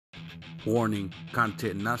Warning,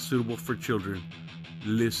 content not suitable for children.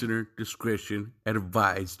 Listener discretion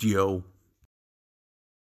advised, yo.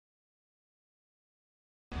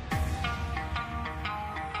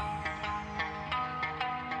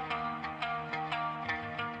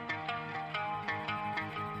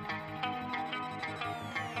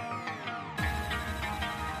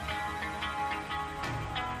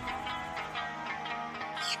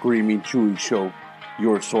 Screaming Chewy Show,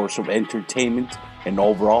 your source of entertainment and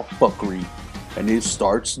overall fuckery. And it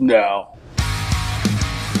starts now.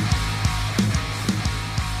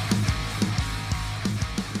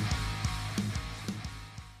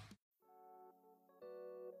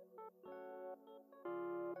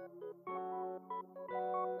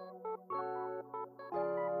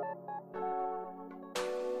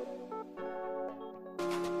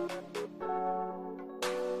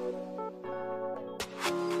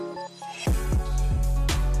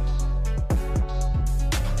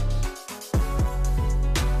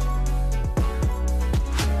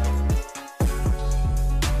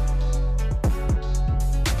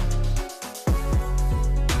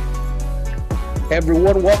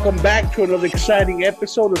 Everyone, welcome back to another exciting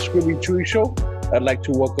episode of Screaming Chewy Show. I'd like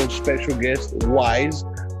to welcome special guest Wize,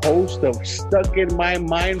 host of Stuck in My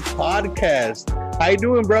Mind podcast. How you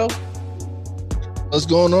doing, bro? What's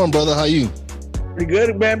going on, brother? How you? Pretty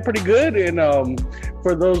good, man. Pretty good. And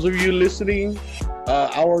for those of you listening,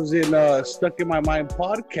 I was in Stuck in My Mind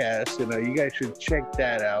podcast, and you guys should check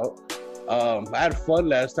that out. I had fun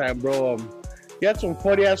last time, bro. You had some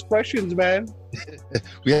funny ass questions, man.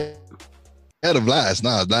 We had a blast.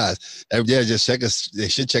 Blast. Yeah, just check us. They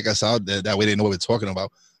should check us out. That way they know what we're talking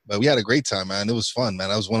about. But we had a great time, man. It was fun, man.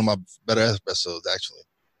 That was one of my better episodes, actually.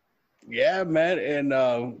 Yeah, man. And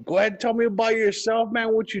go ahead and tell me about yourself,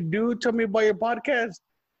 man. What you do. Tell me about your podcast.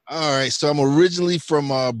 All right. So I'm originally from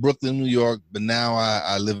Brooklyn, New York, but now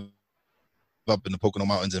I live up in the Pocono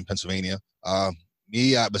Mountains in Pennsylvania.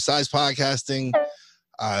 Besides podcasting,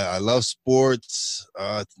 I love sports,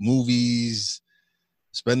 movies,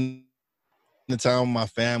 spend the time with my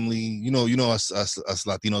family. You know us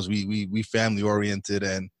Latinos, we family oriented,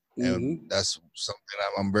 and that's something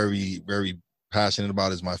I'm very, very passionate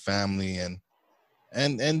about is my family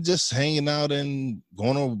and just hanging out and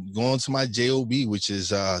going to my job, which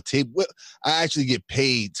is table. I actually get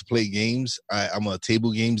paid to play games. I'm a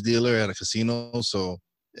table games dealer at a casino, so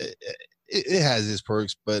it has its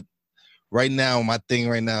perks. But right now, my thing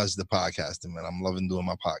right now is the podcasting, man. I'm loving doing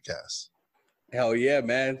my podcast. Hell yeah,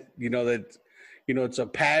 man. You know that. It's a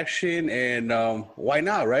passion, and why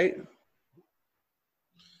not, right?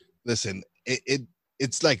 Listen,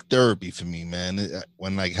 it's like therapy for me, man.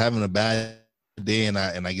 When like having a bad day and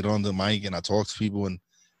I get on the mic and I talk to people and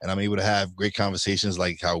I'm able to have great conversations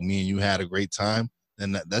like how me and you had a great time,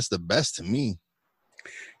 then that's the best to me.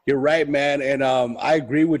 You're right, man, and I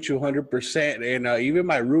agree with you 100%. And even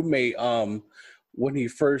my roommate, when he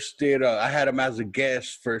first did, I had him as a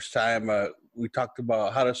guest first time. We talked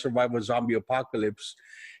about how to survive a zombie apocalypse.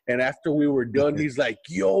 And after we were done, he's like,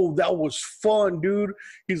 yo, that was fun, dude.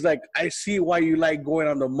 He's like, I see why you like going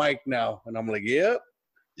on the mic now. And I'm like, yep.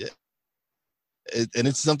 Yeah. And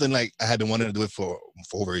it's something like I had been wanting to do it for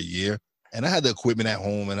over a year. And I had the equipment at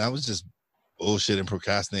home and I was just bullshitting,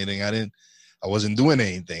 procrastinating. I wasn't doing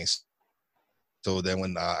anything. So then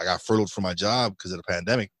when I got furloughed from my job because of the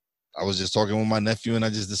pandemic, I was just talking with my nephew and I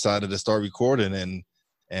just decided to start recording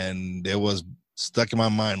and there was Stuck in My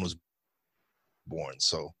Mind was born.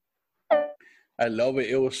 So I love it.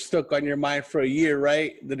 It was stuck on your mind for a year,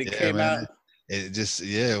 right? Then it came out. It just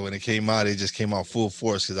when it came out, it just came out full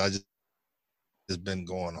force because I just been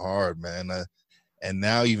going hard, man. And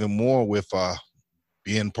now even more with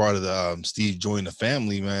being part of the Steve joined the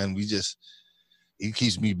family, man. He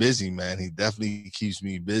keeps me busy, man. He definitely keeps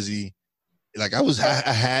me busy. Like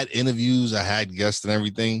I had interviews, I had guests and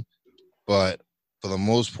everything, but for the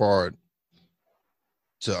most part,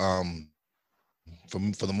 for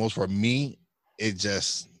the most part, me, it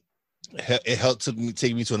helped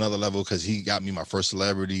take me to another level because he got me my first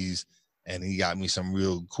celebrities and he got me some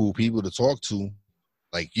real cool people to talk to,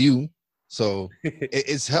 like you. So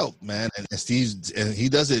it's helped, man. And he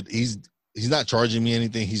does it. He's not charging me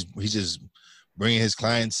anything. He's just bringing his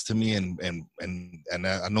clients to me, and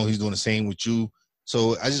I know he's doing the same with you.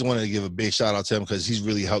 So I just wanted to give a big shout out to him because he's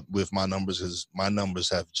really helped with my numbers because my numbers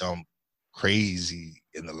have jumped crazy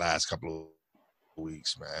in the last couple of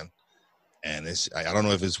weeks, man. And I don't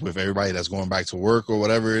know if it's with everybody that's going back to work or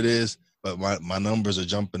whatever it is, but my numbers are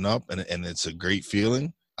jumping up and it's a great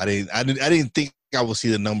feeling. I didn't think I would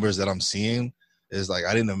see the numbers that I'm seeing. It's like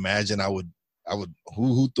I didn't imagine I would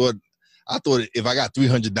who thought. I thought if I got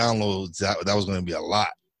 300 downloads, that was going to be a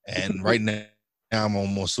lot. And right now I'm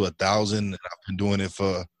almost to 1,000, and I've been doing it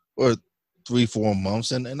for 3-4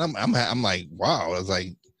 months, and I'm like, wow. I was like,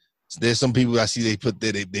 there's some people I see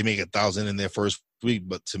they make 1,000 in their first week,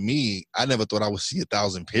 but to me, I never thought I would see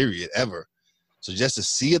 1,000 period ever. So just to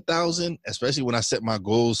see 1,000, especially when I set my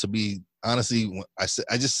goals to be, honestly, I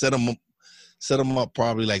just set them up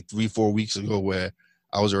probably like 3-4 weeks ago, where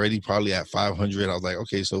I was already probably at 500. I was like,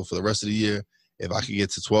 okay, so for the rest of the year, if I could get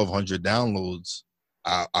to 1,200 downloads,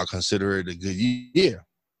 I'll consider it a good year.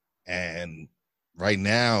 And right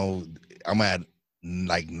now, I'm at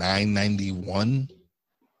like 991.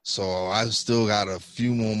 So I still got a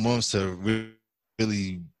few more months to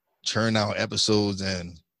really churn out episodes,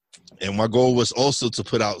 and my goal was also to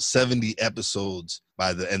put out 70 episodes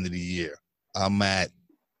by the end of the year. I'm at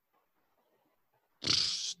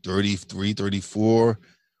 33, 34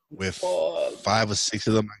 with 5 or 6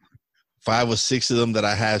 of them that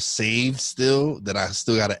I have saved still, that I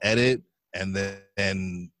still got to edit. And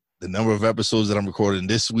then the number of episodes that I'm recording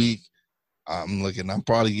this week, I'm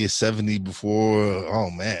probably get 70 before,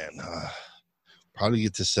 probably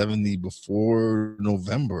get to 70 before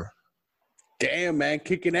November. Damn, man,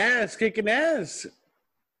 kicking ass.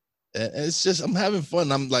 It's just, I'm having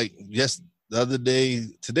fun. I'm like, today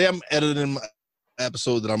I'm editing my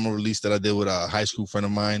episode that I'm gonna release that I did with a high school friend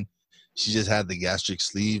of mine. She just had the gastric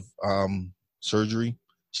sleeve surgery.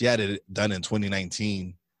 She had it done in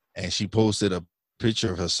 2019, and she posted a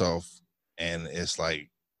picture of herself, and it's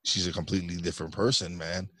like she's a completely different person,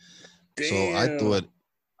 man. Damn. So I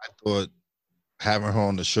thought having her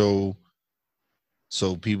on the show,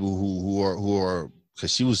 so people who are,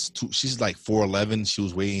 because she's like 4'11", she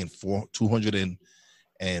was weighing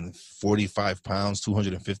 245 pounds,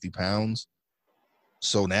 250 pounds.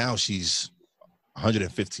 So now she's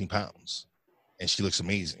 115 pounds, and she looks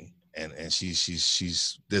amazing. And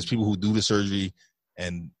she's there's people who do the surgery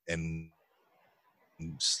and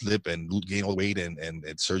slip and gain all the weight, and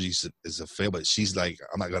surgery is a fail, but she's like,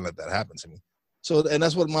 I'm not gonna let that happen to me. So, and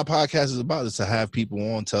that's what my podcast is about, is to have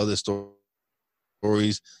people on, tell their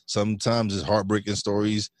stories. Sometimes it's heartbreaking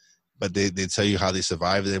stories, but they tell you how they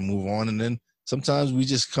survive it and move on. And then sometimes we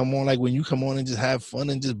just come on, like when you come on and just have fun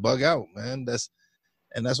and just bug out, man. That's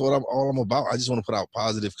what I'm about. I just want to put out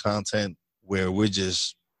positive content where we're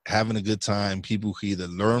just having a good time. People can either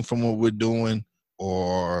learn from what we're doing,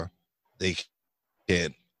 or they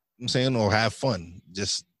can, or have fun.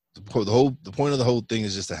 Just the point of the whole thing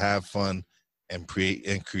is just to have fun and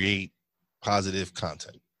create positive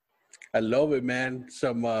content. I love it, man.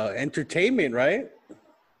 Some entertainment, right?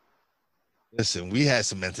 Listen, we had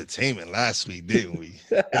some entertainment last week, didn't we?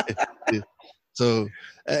 So,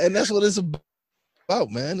 and that's what it's about,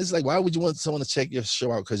 man. It's like, why would you want someone to check your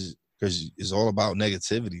show out because it's all about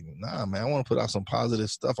negativity? Nah, man, I want to put out some positive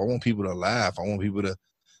stuff. I want people to laugh. I want people to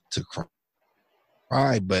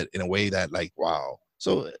cry, but in a way that, like, wow.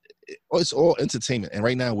 So it's all entertainment. And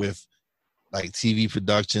right now, with like TV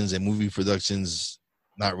productions and movie productions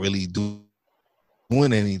not really doing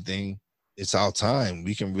anything, it's our time.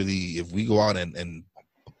 We can really, if we go out and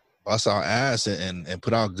bust our ass and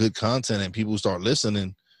put out good content and people start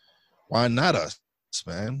listening, why not us,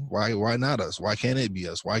 man? Why not us? Why can't it be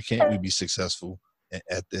us? Why can't we be successful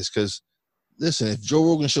at this? Because listen, if Joe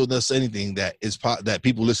Rogan showed us anything, that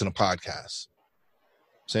people listen to podcasts.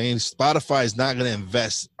 Saying Spotify is not going to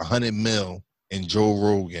invest $100 million in Joe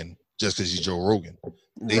Rogan just because he's Joe Rogan.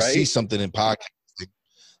 They see something in podcasting.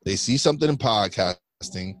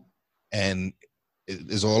 And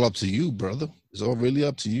it's all up to you, brother. It's all really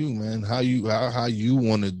up to you, man. How you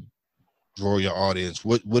want to draw your audience.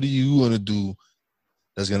 What do you want to do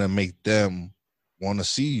that's going to make them want to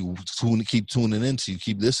see you, keep tuning into you,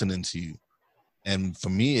 keep listening to you? And for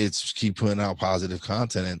me, it's keep putting out positive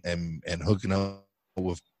content and hooking up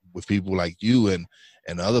with people like you and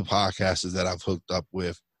other podcasters that I've hooked up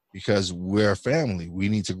with, because we're a family. We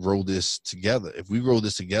need to grow this together. If we grow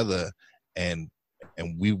this together and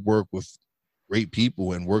we work with great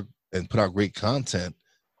people and work and put out great content,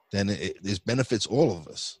 then it benefits all of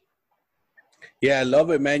us. Yeah, I love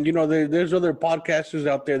it, man. You know, there's other podcasters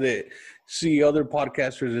out there that see other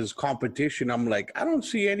podcasters as competition. I'm like, I don't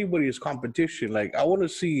see anybody as competition. Like, I want to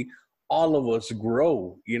see all of us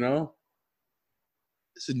grow, you know?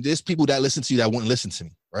 Listen, there's people that listen to you that wouldn't listen to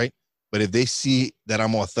me, right? But if they see that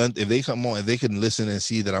I'm authentic, if they come on, if they can listen and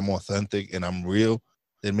see that I'm authentic and I'm real,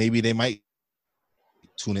 then maybe they might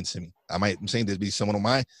tune into me. I'm saying there'd be someone of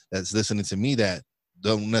mine that's listening to me that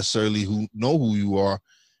don't necessarily know who you are,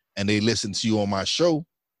 and they listen to you on my show,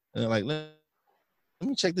 and they're like, let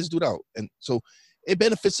me check this dude out. And so it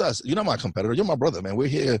benefits us. You're not my competitor. You're my brother, man. We're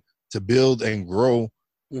here to build and grow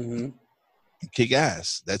kick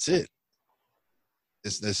ass. That's it.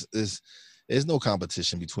 There's no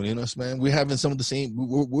competition between us, man. We're having some of the same.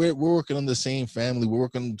 We're working on the same family. We're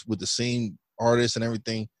working with the same artists and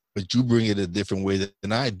everything. But you bring it a different way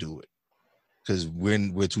than I do it, because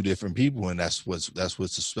we're two different people, and that's what's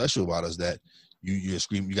special about us. That you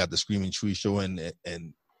got the Screaming Tree show, and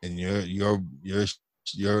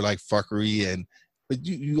you're like fuckery, and but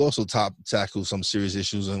you also tackle some serious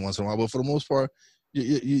issues in once in a while. But for the most part,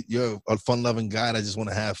 you're a fun loving guy that just want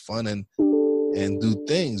to have fun and do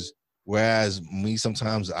things. Whereas me,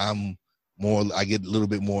 sometimes I get a little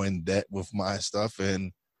bit more in debt with my stuff,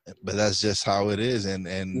 but that's just how it is.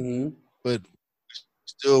 But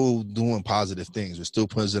still doing positive things. We're still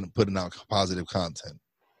putting out positive content.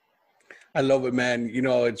 I love it, man. You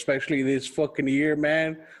know, especially this fucking year,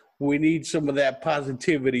 man. We need some of that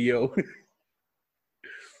positivity, yo.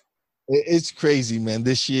 It's crazy, man.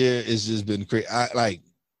 This year has just been crazy. I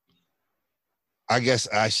guess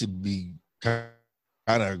I should be kind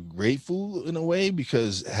of grateful in a way,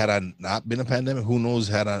 because had I not been a pandemic, who knows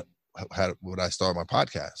would I start my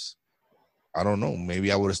podcast? I don't know.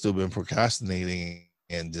 Maybe I would have still been procrastinating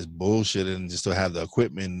and just bullshitting just to have the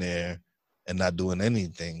equipment there and not doing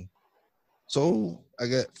anything. So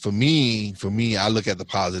for me, I look at the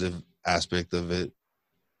positive aspect of it,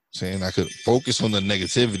 saying I could focus on the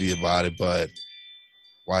negativity about it, but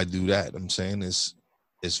why do that? I'm saying it's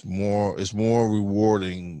more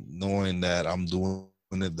rewarding knowing that I'm doing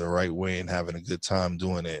it the right way and having a good time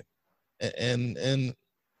doing it. And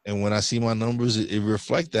when I see my numbers, it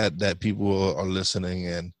reflect that people are listening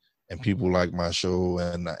and people like my show,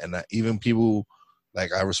 and even people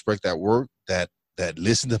like I respect that work that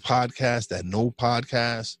listen to podcasts, that know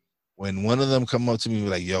podcasts. When one of them come up to me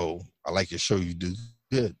like, "Yo, I like your show, you do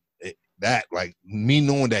good." That like me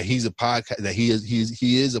knowing that he's a podcast, that he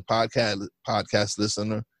is a podcast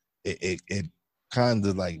listener. It kind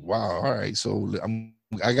of like, wow, all right, so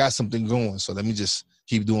I got something going, so let me just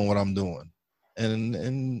keep doing what I'm doing,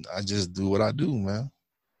 and I just do what I do, man.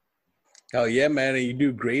 Oh yeah, man, and you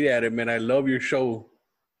do great at it, man. I love your show.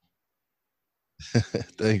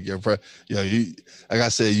 Thank you, bro. Yo, you like I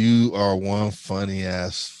said, you are one funny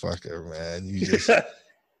ass fucker, man. You just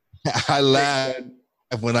I laugh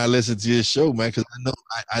when I listen to your show, man, because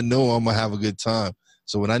I know I'm gonna have a good time.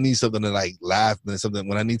 So when I need something to like laugh,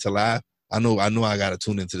 when I need to laugh, I know I gotta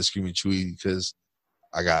tune into the Screaming Tree, because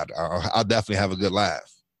I'll definitely have a good laugh.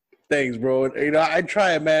 Thanks, bro. You know, I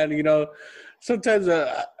try it, man. You know, sometimes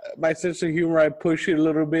my sense of humor, I push it a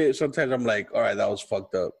little bit. Sometimes I'm like, all right, that was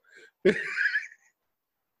fucked up.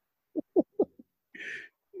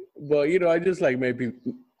 But you know, I just like maybe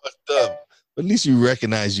fucked up. At least you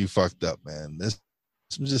recognize you fucked up, man.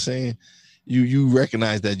 I'm just saying, you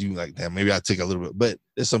recognize that you like, damn, maybe I take a little bit, but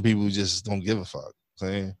there's some people who just don't give a fuck.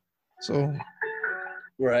 Saying so,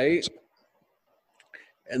 right.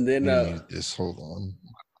 And then just hold on.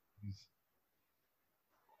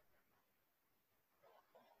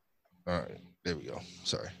 All right, there we go.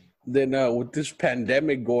 Sorry. Then with this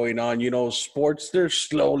pandemic going on, you know, sports, they're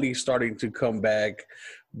slowly starting to come back.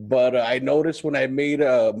 But I noticed when I made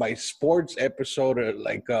my sports episode,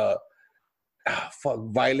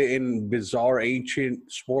 violent and bizarre ancient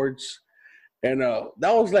sports, and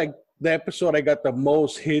that was like the episode I got the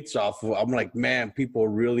most hits off of. I'm like, man, people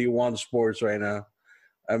really want sports right now.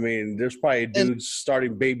 I mean, there's probably dudes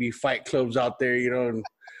starting baby fight clubs out there, you know. And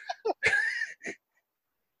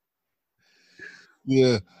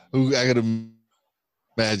yeah, I could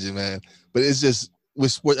imagine, man. But it's just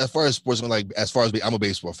with sport. As far as sports, I'm a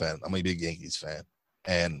baseball fan. I'm a big Yankees fan,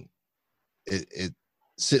 and it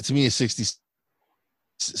to me, a 60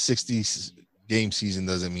 game season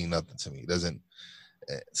doesn't mean nothing to me. It doesn't.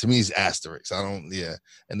 To me, it's asterisks. I don't. Yeah.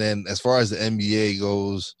 And then as far as the NBA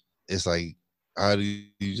goes, it's like, how do you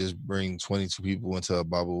just bring 22 people into a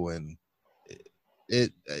bubble, and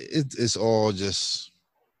it's all just,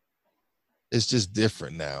 it's just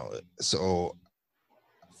different now. So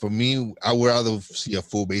for me, I would rather see a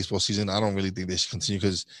full baseball season. I don't really think they should continue,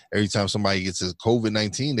 because every time somebody gets a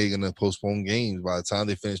COVID-19, they're gonna postpone games. By the time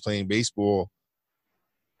they finish playing baseball,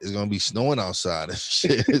 it's gonna be snowing outside and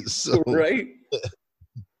shit. So, right.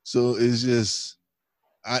 So it's just,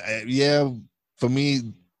 for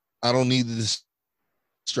me, I don't need the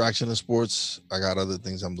distraction of sports. I got other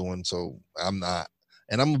things I'm doing, so I'm not.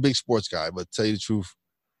 And I'm a big sports guy, but tell you the truth,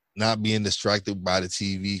 not being distracted by the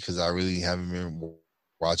TV, because I really haven't been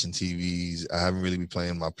watching TVs. I haven't really been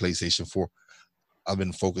playing my PlayStation 4. I've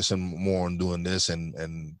been focusing more on doing this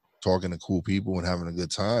and talking to cool people and having a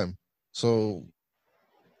good time. So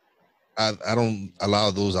I don't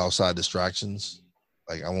allow those outside distractions.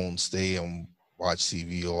 Like, I won't stay on watch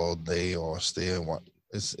TV all day or stay and watch.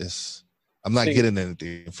 It's I'm not Stay, getting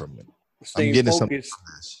anything from it. I'm staying getting something focused. from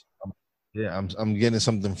this. Yeah, I'm getting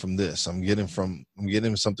something from this. I'm getting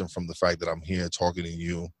something from the fact that I'm here talking to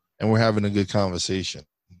you and we're having a good conversation.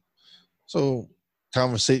 So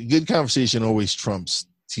good conversation always trumps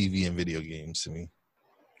TV and video games to me.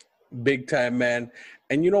 Big time, man.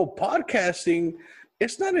 And you know, podcasting,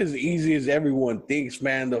 it's not as easy as everyone thinks,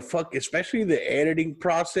 man. The fuck, especially the editing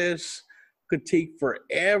process could take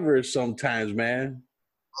forever sometimes, man.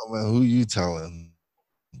 Oh man, who you telling,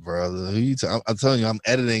 brother? Who you telling? I'm telling you, I'm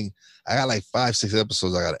editing. I got like 5-6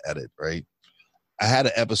 episodes I gotta edit, right? I had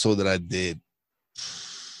an episode that I did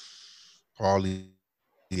probably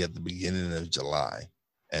at the beginning of July.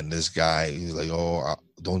 And this guy, he's like, "Oh,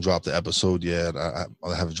 don't drop the episode yet. I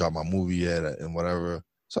haven't dropped my movie yet, and whatever."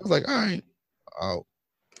 So I was like, "All right, I'll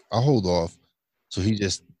hold off." So he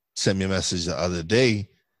just sent me a message the other day,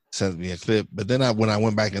 sent me a clip. But then when I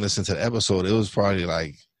went back and listened to the episode, it was probably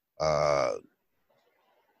like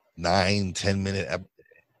 9-10 minute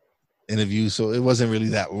interview, so it wasn't really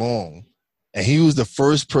that long. And he was the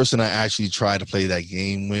first person I actually tried to play that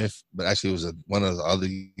game with, but actually it was one of the other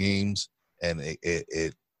games, and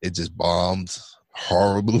it just bombed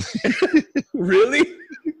horribly. Really?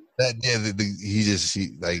 It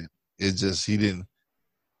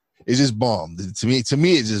just bombed. To me,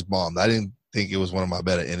 it just bombed. I didn't think it was one of my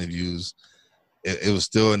better interviews. It was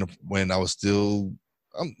still I'm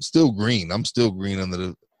still green. I'm still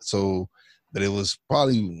green but it was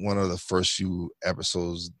probably one of the first few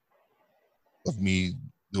episodes of me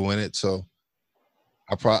doing it. So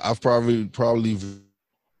I've probably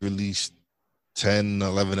released 10,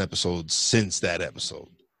 11 episodes since that episode.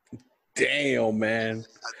 Damn, man.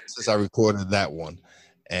 Since I recorded that one.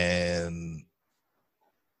 And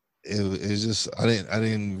it's just I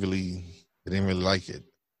didn't really like it.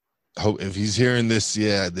 I hope if he's hearing this,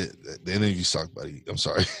 yeah, the interview sucked, buddy. I'm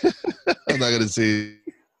sorry. I'm not gonna say it,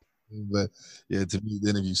 but yeah, to me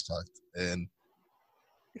the interview sucked. And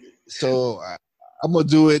so I'm gonna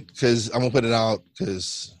do it because I'm gonna put it out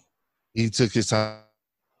because he took his time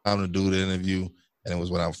to do the interview, and it was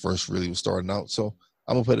when I first really was starting out. So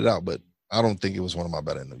I'm gonna put it out, but I don't think it was one of my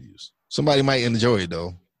better interviews. Somebody might enjoy it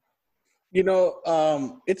though. You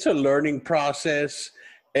know, it's a learning process.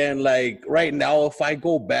 And like right now, if I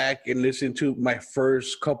go back and listen to my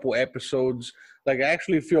first couple episodes, like I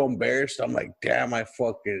actually feel embarrassed. I'm like, damn, I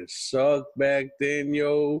fucking sucked back then,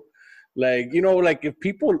 yo. Like, you know, like if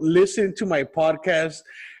people listen to my podcast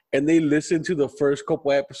and they listen to the first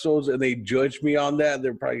couple episodes and they judge me on that,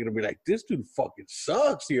 they're probably gonna be like, this dude fucking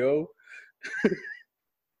sucks, yo.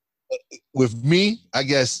 With me, I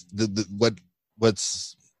guess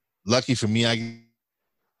what's lucky for me, I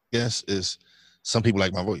guess, is some people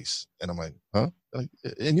like my voice, and I'm like, huh? Like,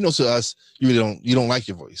 and you know, to us, you don't like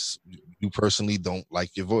your voice. You personally don't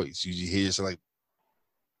like your voice. You hear yourself like,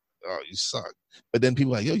 oh, you suck. But then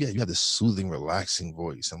people are like, yo, yeah, you have this soothing, relaxing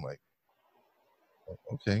voice. I'm like, oh,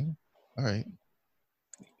 okay, all right.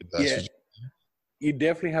 Yeah, you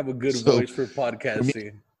definitely have a good voice for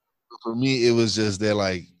podcasting. For me, it was just they're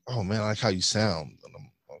like, oh man, I like how you sound. And I'm,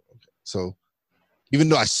 oh, okay. So even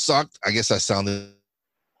though I sucked, I guess I sounded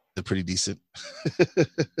pretty decent.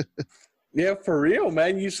 Yeah, for real,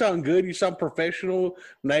 man. You sound good. You sound professional,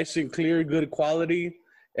 nice and clear, good quality.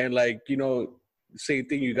 And like, you know, same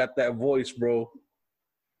thing, you got that voice, bro.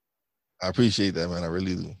 I appreciate that, man. I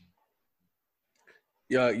really do.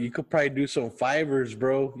 Yeah, you could probably do some Fivers,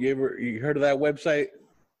 bro. You heard of that website?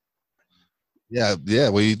 Yeah.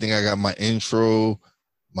 Well, you think I got my intro,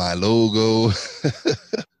 my logo?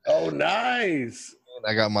 Oh, nice.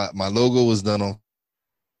 I got my logo was done on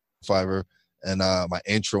Fiverr, and my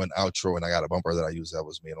intro and outro, and I got a bumper that I use that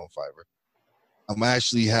was made on Fiverr. I'm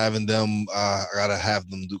actually having them. I gotta have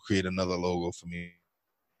them create another logo for me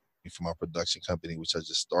for my production company, which I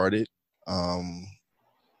just started.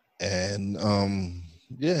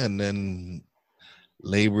 Yeah, and then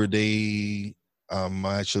Labor Day, I'm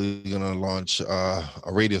actually gonna launch a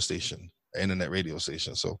radio station, an internet radio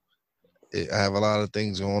station. So I have a lot of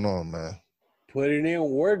things going on, man. Putting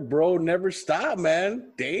in work, bro. Never stop,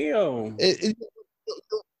 man. Damn. You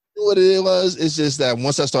know what it was? It's just that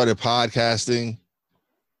once I started podcasting,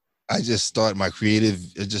 I just started my creative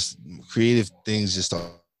things just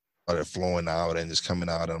started flowing out and just coming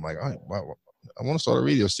out. And I'm like, all right, wow, I want to start a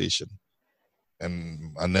radio station.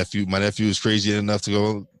 And my nephew is crazy enough to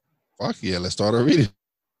go, fuck yeah, let's start a radio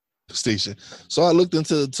station. So I looked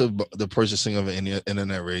into the purchasing of an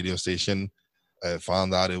internet radio station. I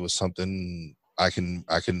found out it was something I can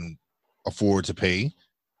afford to pay,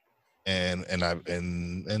 and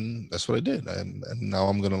that's what I did. And now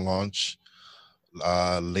I'm gonna launch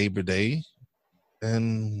Labor Day,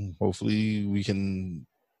 and hopefully we can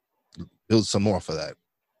build some more for that.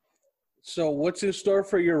 So what's in store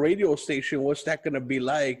for your radio station? What's that going to be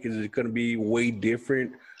like? Is it going to be way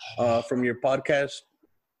different from your podcast?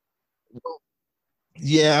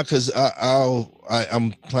 Yeah, because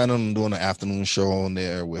I'm planning on doing an afternoon show on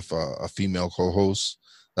there with a female co-host.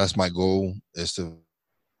 That's my goal, is to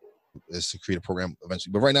create a program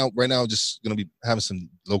eventually. But right now, just gonna be having some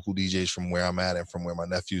local DJs from where I'm at and from where my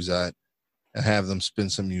nephew's at, and have them spin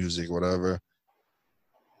some music, whatever.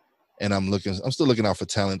 And I'm still looking out for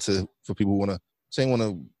talent for people who want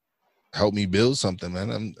to help me build something,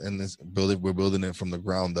 man. We're building it from the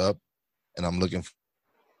ground up, and I'm looking for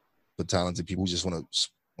talented people who just want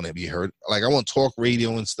to be heard. Like, I want talk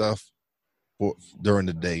radio and stuff during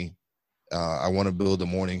the day. I want to build a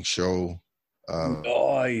morning show.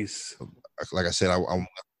 Nice. Like I said, I'm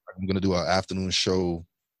going to do an afternoon show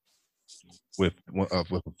with a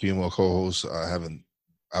female co-host.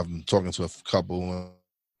 I'm talking to a couple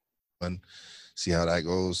and see how that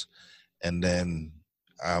goes. And then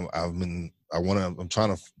I'm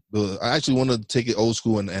trying to build. I actually want to take it old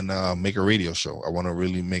school and make a radio show. I want to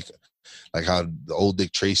really make like how the old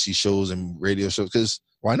Dick Tracy shows and radio shows. Because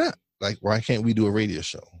why not? Like, why can't we do a radio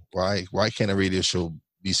show? Why can't a radio show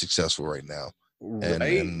be successful right now?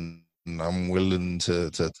 Right. And I'm willing to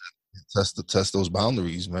test those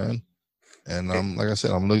boundaries, man. And like I said,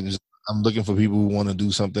 I'm looking for people who want to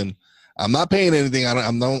do something. I'm not paying anything.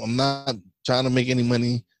 I'm not trying to make any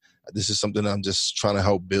money. This is something I'm just trying to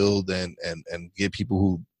help build and get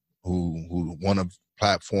people who want a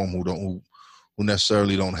platform, who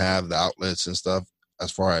necessarily don't have the outlets and stuff,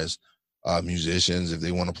 as far as musicians, if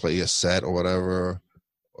they want to play a set or whatever,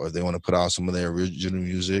 or if they want to put out some of their original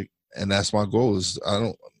music. And that's my goal.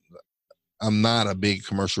 I'm not a big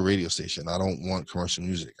commercial radio station. I don't want commercial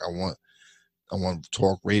music. I want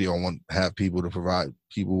talk radio. I want to have people to provide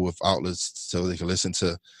people with outlets so they can listen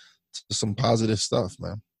to some positive stuff,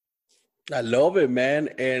 man. I love it, man.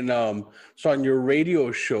 And so on your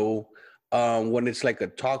radio show, when it's like a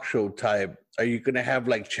talk show type, are you going to have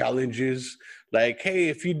like challenges? Like, hey,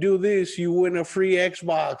 if you do this, you win a free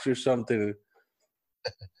Xbox or something.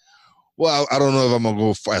 Well, I don't know if I'm going to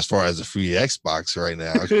go as far as a free Xbox right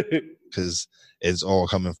now, because it's all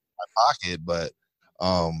coming from my pocket. But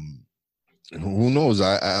who knows?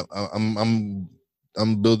 I'm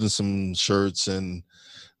building some shirts, and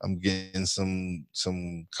I'm getting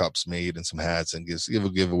some cups made and some hats and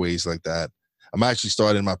giveaways like that. I'm actually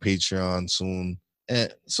starting my Patreon soon,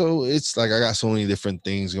 and so it's like I got so many different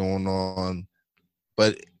things going on.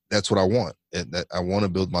 But that's what I want. I want to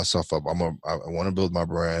build myself up. I want to build my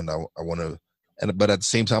brand. I want to, but at the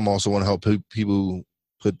same time, I also want to help people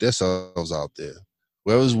put themselves out there.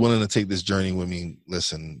 Whoever's willing to take this journey with me,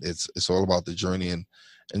 listen, it's all about the journey and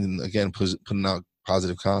again, putting out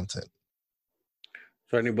positive content.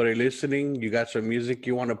 So anybody listening, you got some music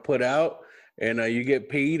you want to put out, and you get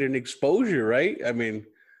paid and exposure, right? I mean,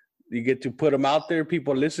 you get to put them out there.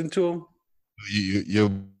 People listen to them.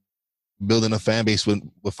 You're building a fan base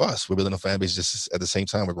with us. We're building a fan base just at the same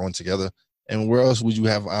time. We're growing together. And where else would you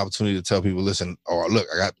have an opportunity to tell people, listen, oh, look,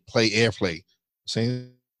 I got airplay.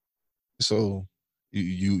 Saying so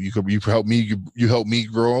you help me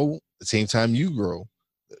grow at the same time you grow.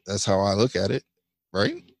 That's how I look at it,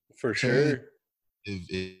 right? For sure.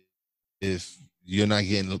 If you're not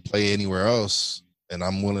getting to play anywhere else and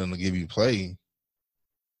I'm willing to give you play,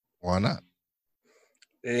 why not?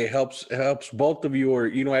 It helps both of you, or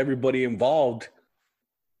everybody involved.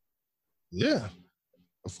 Yeah,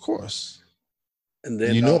 of course. And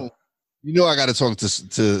then I got to talk to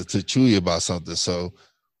Chewy about something, so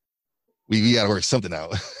we got to work something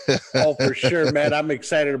out. Oh, for sure, man. I'm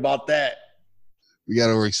excited about that. We got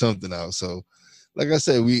to work something out. So, like I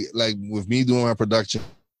said, with me doing my production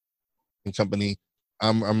company,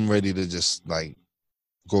 I'm ready to just like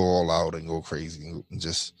go all out and go crazy and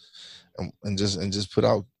just put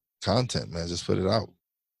out content, man. Just put it out.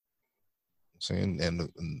 Saying and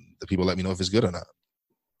the people let me know if it's good or not.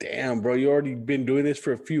 Damn, bro, you already been doing this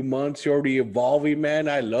for a few months. You're already evolving, man.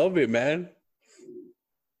 I love it, man.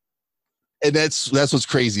 And that's what's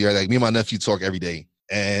crazy, right? Like, me and my nephew talk every day,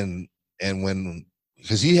 and when,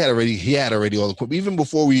 because he had already all the equipment even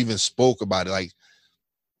before we even spoke about it. Like,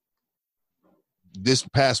 this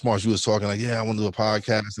past March, we was talking like, yeah, I want to do a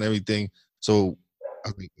podcast and everything. So I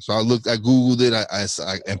Googled it,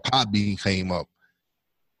 and Podbean came up,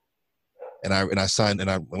 and I signed, and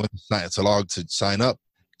I went to log to sign up.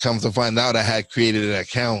 Come to find out, I had created an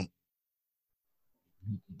account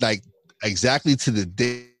like exactly to the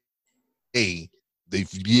day the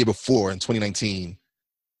year before in 2019.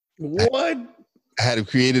 What? I had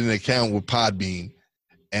created an account with Podbean,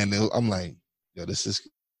 and I'm like, yo, this is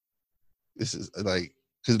like,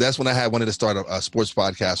 because that's when I wanted to start a sports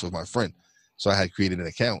podcast with my friend. So I had created an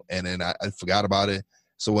account, and then I forgot about it.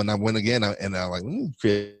 So when I went again, I like, let me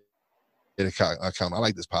create an account. I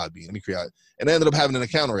like this Podbean. Let me create, and I ended up having an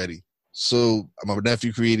account already. So my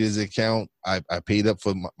nephew created his account. I paid up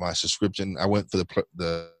for my subscription. I went for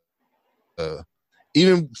the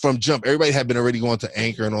even from jump. Everybody had been already going to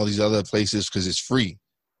Anchor and all these other places because it's free.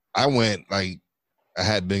 I went like I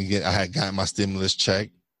had gotten my stimulus check,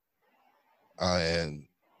 and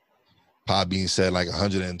Podbean said like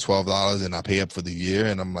 $112, and I pay up for the year,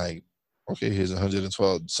 and I'm like, okay, here's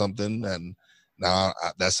 112 something, and now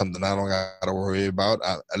that's something I don't got to worry about.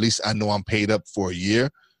 At least I know I'm paid up for a year,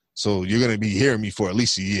 so you're gonna be hearing me for at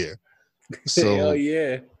least a year. So hell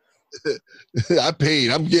yeah, I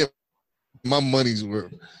paid. I'm getting my money's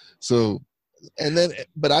worth. So, and then,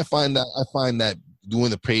 but I find that doing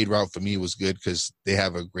the paid route for me was good because they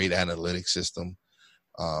have a great analytics system.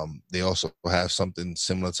 They also have something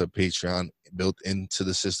similar to Patreon built into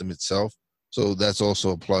the system itself. So that's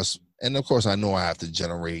also a plus. And of course, I know I have to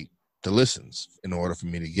generate the listens in order for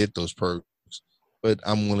me to get those perks, but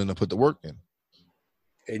I'm willing to put the work in.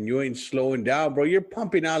 And you ain't slowing down, bro. You're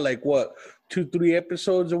pumping out like what, 2-3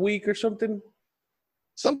 episodes a week or something?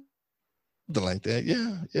 Something like that.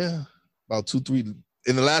 Yeah. About 2-3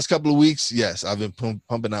 in the last couple of weeks. Yes, I've been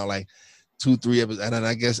pumping out like 2-3 episodes, and then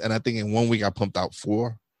I think in 1 week I pumped out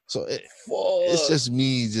 4. So it's just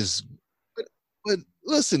me. But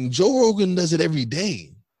listen, Joe Rogan does it every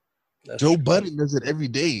day. Joe Budden does it every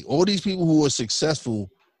day. All these people who are successful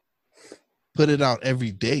put it out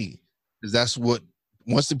every day, because that's what,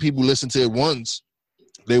 once the people listen to it once,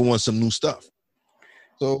 they want some new stuff.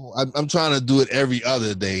 So I'm trying to do it every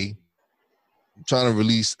other day. I'm trying to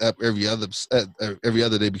release up every other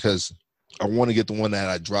day because I want to get the one that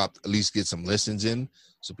I dropped, at least get some listens in.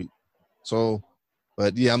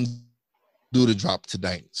 But yeah, I'm due to drop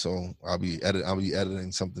tonight. So I'll be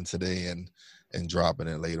editing something today and dropping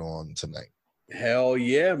it later on tonight. Hell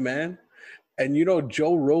yeah, man. And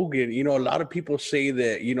Joe Rogan, a lot of people say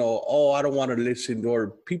that, oh, I don't want to listen,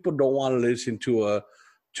 or people don't want to listen to a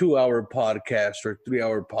 2-hour podcast or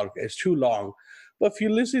 3-hour podcast. It's too long. But if you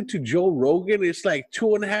listen to Joe Rogan, it's like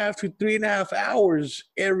 2.5 to 3.5 hours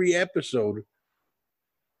every episode.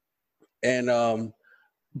 And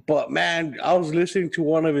but man, I was listening to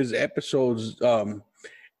one of his episodes, and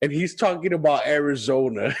he's talking about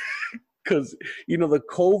Arizona. Because, the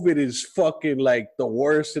COVID is fucking like the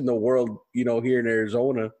worst in the world, here in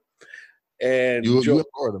Arizona. And you're in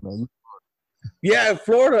Florida, man. Yeah,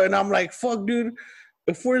 Florida. And I'm like, fuck, dude,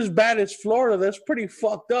 if we're as bad as Florida, that's pretty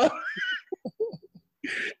fucked up.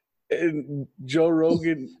 And Joe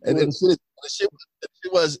Rogan. And the shit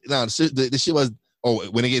was, oh,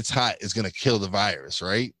 when it gets hot, it's going to kill the virus,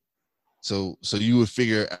 right? So you would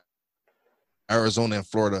figure Arizona and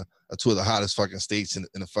Florida are 2 of the hottest fucking states in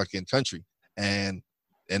the fucking country. And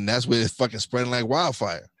that's where it's fucking spreading like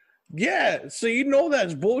wildfire. Yeah. So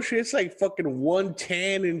that's bullshit. It's like fucking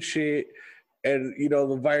 110 and shit. And,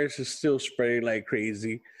 the virus is still spreading like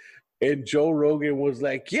crazy. And Joe Rogan was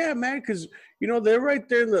like, yeah, man, because, they're right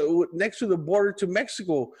there next to the border to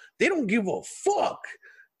Mexico. They don't give a fuck.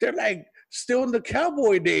 They're like still in the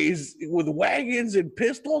cowboy days with wagons and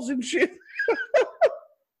pistols and shit.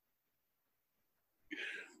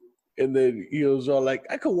 And then he was all like,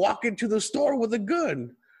 I could walk into the store with a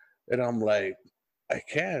gun. And I'm like, I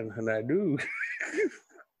can, and I do.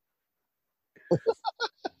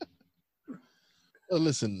 Well,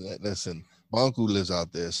 listen. My uncle lives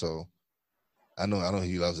out there, so I know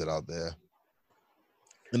he loves it out there.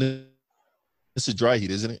 And it's a dry heat,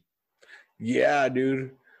 isn't it? Yeah,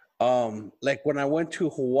 dude. Like when I went to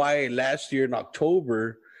Hawaii last year in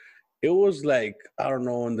October, it was like, I don't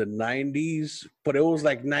know, in the 90s, but it was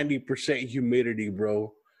like 90% humidity,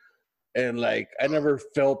 bro. And like, I never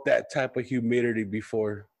felt that type of humidity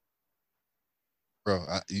before. Bro,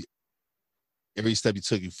 every step you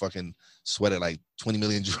took, you fucking sweated like 20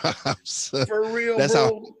 million drops. For real, That's bro.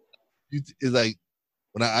 how it's like.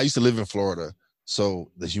 When I used to live in Florida,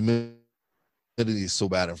 so the humidity is so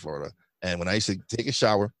bad in Florida. And when I used to take a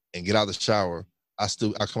shower and get out of the shower, I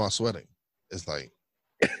come out sweating. It's like,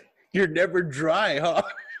 you're never dry, huh?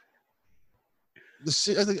 The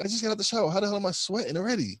shit, I just got out the shower. How the hell am I sweating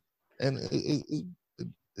already? And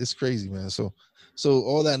it's crazy, man. So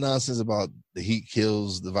all that nonsense about the heat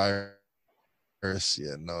kills the virus,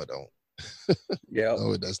 yeah, no, it don't. Yeah.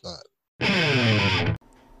 No, it does not.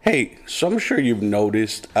 Hey, so I'm sure you've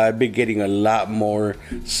noticed I've been getting a lot more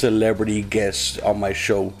celebrity guests on my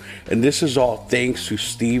show. And this is all thanks to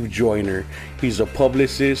Steve Joyner. He's a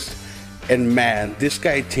publicist. And man, this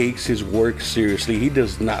guy takes his work seriously. He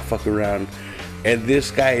does not fuck around. And this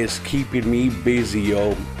guy is keeping me busy,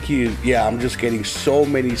 yo. I'm just getting so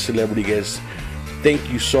many celebrity guests.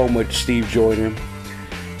 Thank you so much, Steve Joyner.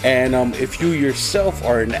 And if you yourself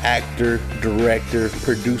are an actor, director,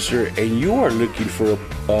 producer, and you are looking for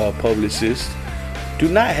a publicist, do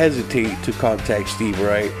not hesitate to contact Steve,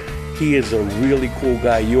 right? He is a really cool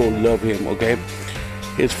guy. You'll love him, okay?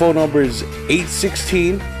 His phone number is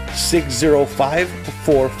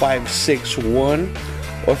 816-605-4561.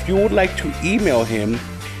 Or if you would like to email him,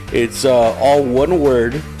 it's all one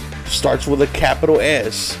word, starts with a capital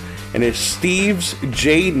S. And it's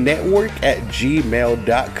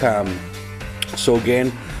stevesjnetwork@gmail.com. So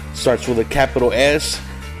again, starts with a capital S,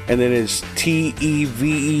 and then it's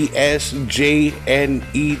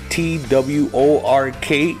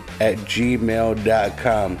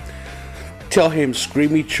TEVESJNETWORK@gmail.com. Tell him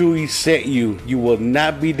Screamy Chewy sent you. You will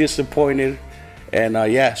not be disappointed. And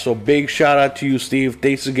so big shout out to you, Steve.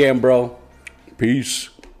 Thanks again, bro. Peace.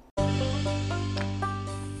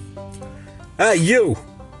 Hey, you.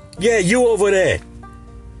 Yeah, you over there.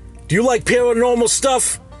 Do you like paranormal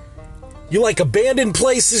stuff? You like abandoned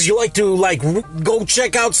places? You like to, go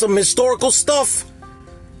check out some historical stuff?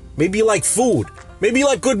 Maybe you like food. Maybe you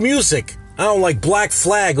like good music. I don't like Black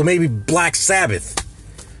Flag or maybe Black Sabbath.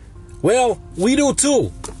 Well, we do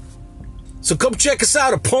too. So come check us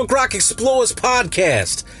out at Punk Rock Explorers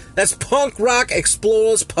Podcast. That's Punk Rock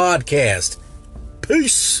Explorers Podcast.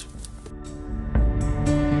 Peace.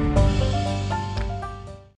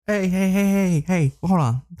 Hey, hold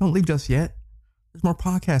on. Don't leave just yet. There's more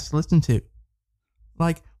podcasts to listen to.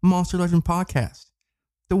 Like Monster Legend Podcast,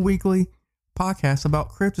 the weekly podcast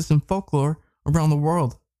about cryptids and folklore around the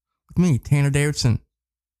world. With me, Tanner Davidson.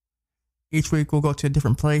 Each week we'll go to a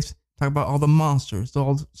different place, talk about all the monsters,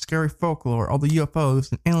 all the scary folklore, all the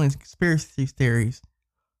UFOs and aliens, conspiracy theories.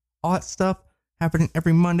 All that stuff happening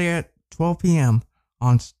every Monday at 12 p.m.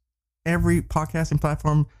 on every podcasting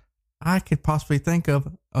platform I could possibly think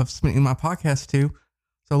of submitting my podcast to.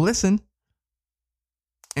 So listen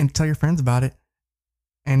and tell your friends about it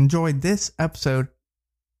and enjoy this episode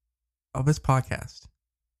of this podcast.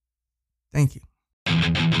 Thank you.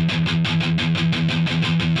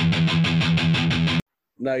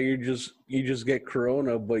 Now you just get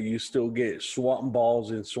corona, but you still get swamp balls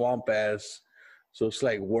and swamp ass. So it's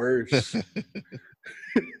like worse. Yeah.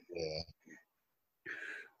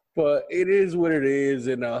 But it is what it is,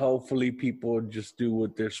 and hopefully people just do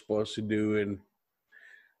what they're supposed to do, and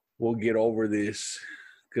we'll get over this.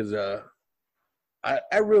 Because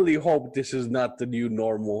I really hope this is not the new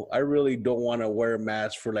normal. I really don't want to wear a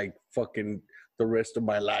mask for like fucking the rest of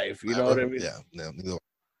my life. You know what I mean? Yeah.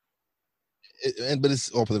 But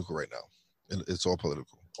it's all political right now. It's all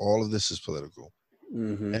political. All of this is political.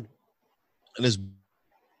 Mm-hmm. And it's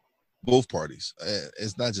both parties.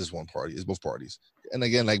 It's not just one party. It's both parties. And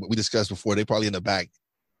again, like we discussed before, they probably in the back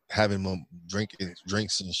having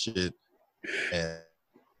drinks and shit. And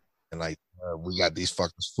like, we got these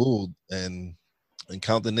fuckers fooled and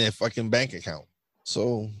counting their fucking bank account.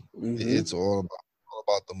 So it's all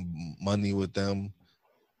about the money with them.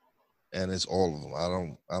 And it's all of them.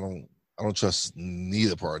 I don't trust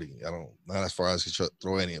neither party. Not as far as I can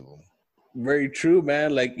throw any of them. Very true,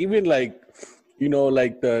 man. Like even like,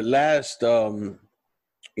 like the last, when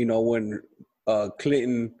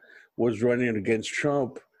Clinton was running against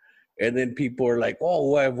Trump, and then people are like, "Oh,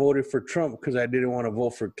 well, I voted for Trump because I didn't want to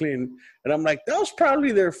vote for Clinton," and I'm like, that was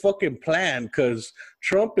probably their fucking plan because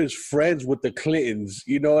Trump is friends with the Clintons.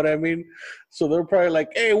 You know what I mean? So they're probably like,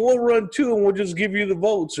 "Hey, we'll run too, and we'll just give you the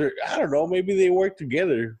votes," or I don't know, maybe they work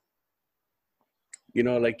together.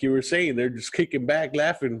 Like you were saying, they're just kicking back,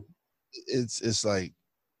 laughing. It's like,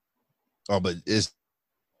 but it's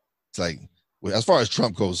like, as far as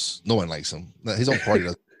Trump goes, no one likes him. His own party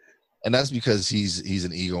does, and that's because he's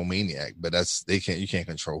an egomaniac. But you can't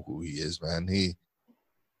control who he is, man.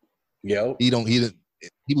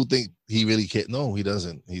 People think he really can't. No, he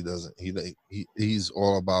doesn't. He's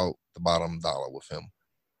all about the bottom dollar with him,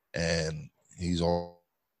 and he's all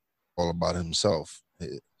about himself.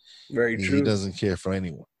 Very true. He doesn't care for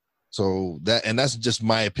anyone. So that's just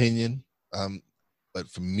my opinion. But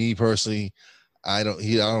for me personally, I don't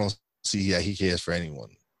see he cares for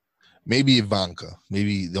anyone. Maybe Ivanka.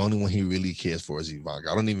 Maybe the only one he really cares for is Ivanka.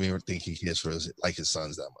 I don't even think he cares for his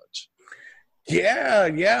sons that much.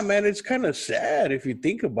 Yeah, man. It's kind of sad if you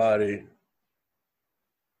think about it.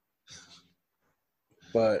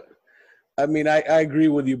 But I mean, I agree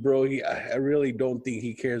with you, bro. I really don't think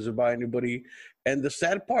he cares about anybody. And the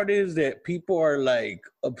sad part is that people are like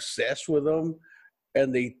obsessed with him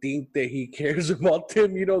and they think that he cares about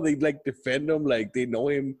them. You know, they like defend him like they know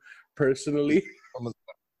him personally. A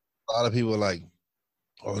lot of people are like,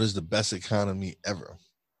 "Oh, this is the best economy ever."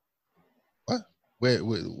 What? Where?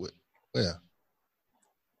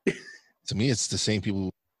 To me, it's the same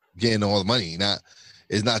people getting all the money.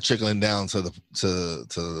 It's not trickling down to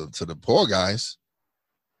the poor guys.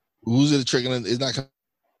 Who's it trickling? It's not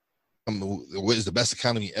coming. It's the best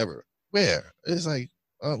economy ever. Where? It's like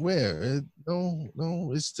where?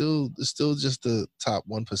 No. It's still just the top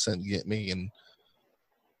 1% get making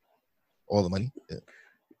all the money. Yeah.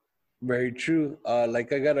 Very true.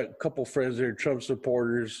 Like I got a couple friends that are Trump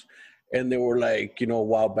supporters, and they were like, you know, a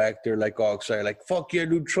while back, they're like all excited, like, fuck yeah,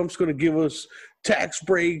 dude, Trump's gonna give us tax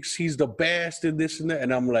breaks. He's the best and this and that.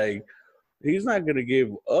 And I'm like, he's not gonna give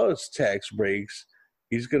us tax breaks.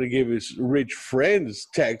 He's gonna give his rich friends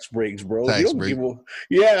tax breaks, bro.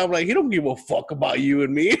 Yeah, I'm like, he don't give a fuck about you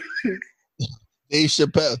and me. Dave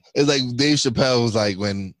Chappelle. It's like Dave Chappelle was like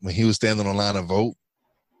when he was standing on line to vote,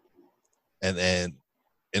 and then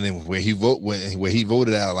where he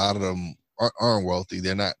voted out, a lot of them aren't wealthy.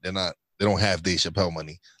 They don't have Dave Chappelle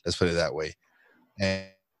money. Let's put it that way. And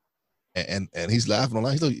he's laughing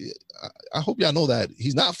online. He's like, I hope y'all know that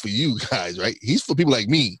he's not for you guys, right? He's for people like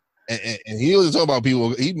me. And he wasn't talking about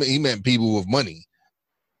people. He meant people with money.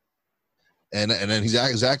 And then he's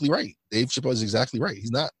exactly right. Dave Chappelle is exactly right.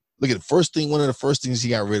 He's not. Look at one of the first things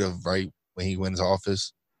he got rid of, right, when he went into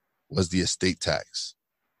office, was the estate tax.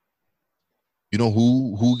 You know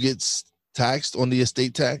who gets taxed on the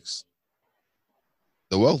estate tax?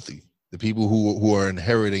 The wealthy, the people who are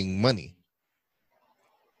inheriting money.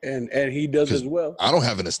 And he does as well. I don't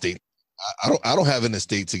have an estate. I don't have an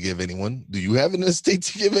estate to give anyone. Do you have an estate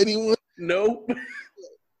to give anyone? Nope.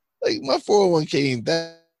 Like my 401k ain't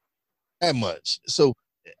that much. So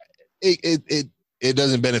it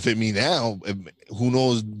doesn't benefit me now. Who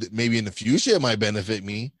knows? Maybe in the future it might benefit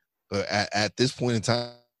me. But at this point in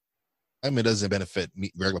time, it doesn't benefit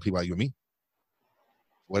me, regular people like you and me.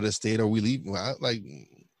 What estate are we leaving? Well, my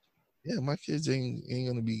kids ain't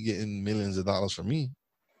gonna be getting millions of dollars from me.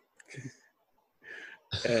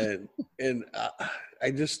 And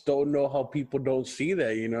I just don't know how people don't see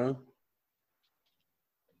that, you know.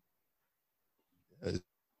 It's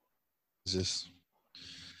just,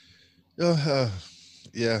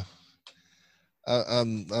 yeah.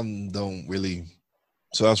 I'm don't really.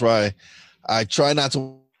 So that's why I try not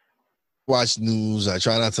to watch news. I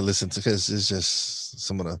try not to listen to, because it's just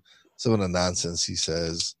some of the nonsense he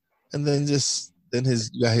says, and then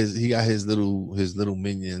he got his little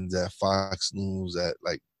minions at Fox News, at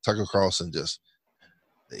like Tucker Carlson. To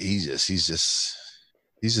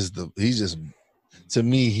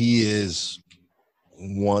me, he is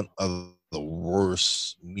one of the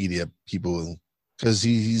worst media people, because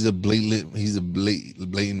he's a blatant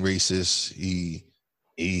racist.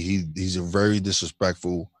 He's a very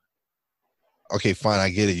disrespectful. Okay, fine, I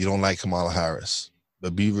get it. You don't like Kamala Harris,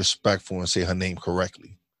 but be respectful and say her name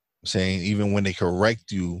correctly. I'm saying, even when they correct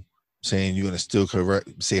you, I'm saying you're gonna still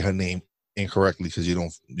say her name incorrectly because you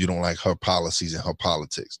don't like her policies and her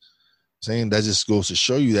politics. I'm saying that just goes to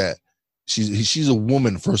show you that she's a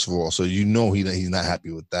woman, first of all, so you know he's not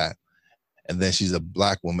happy with that. And then she's a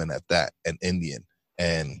black woman at that, and Indian.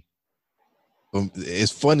 And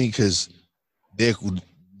it's funny because the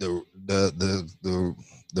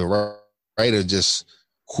writer just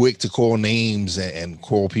quick to call names and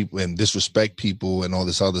call people and disrespect people and all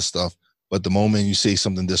this other stuff. But the moment you say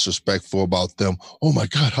something disrespectful about them, oh my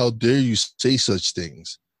God, how dare you say such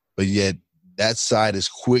things? But yet that side is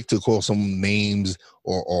quick to call some names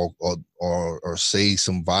or say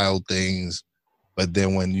some vile things. But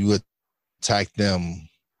then when you attack them,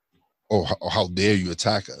 or how dare you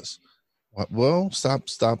attack us? Well, stop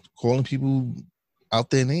calling people out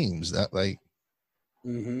their names. That like,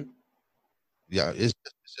 yeah, it's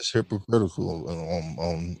just hypocritical.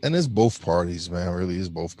 And it's both parties, man. Really, it's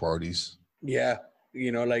both parties. Yeah,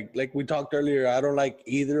 you know, like we talked earlier, I don't like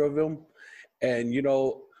either of them, and you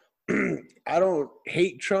know, I don't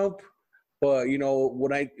hate Trump, but you know,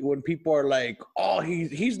 when people are like, oh,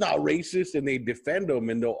 he's not racist, and they defend him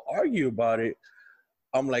and they'll argue about it,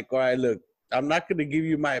 I'm like, all right, look, I'm not going to give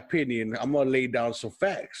you my opinion. I'm going to lay down some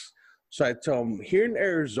facts. So I tell them, here in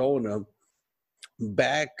Arizona,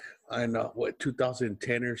 back in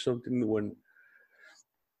 2010 or something, when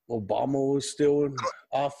Obama was still in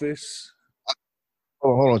office.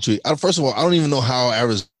 Hold on, Tree. First of all, I don't even know how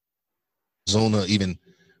Arizona even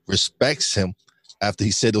respects him after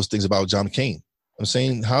he said those things about John McCain. I'm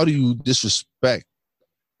saying, how do you disrespect?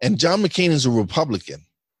 And John McCain is a Republican.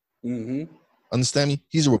 Mm-hmm. Understand me?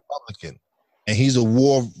 He's a Republican, and he's a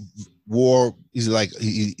war. He's like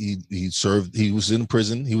he served. He was in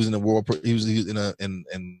prison. He was in a war. He was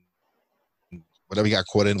in whatever he got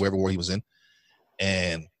caught in, whatever war he was in.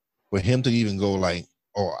 And for him to even go like,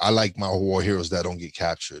 "Oh, I like my war heroes that don't get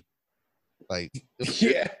captured," like,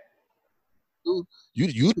 yeah,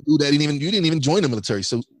 you do that. You didn't even join the military.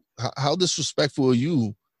 So how disrespectful are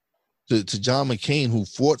you to John McCain, who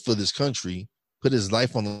fought for this country, put his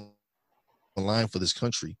life on the line for this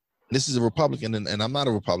country? This is a Republican, and I'm not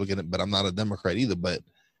a Republican, but I'm not a Democrat either. But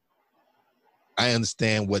I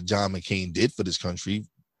understand what John McCain did for this country,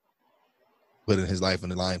 putting his life on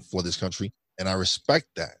the line for this country, and I respect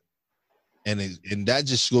that. And that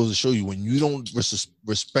just goes to show you, when you don't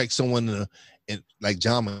respect someone like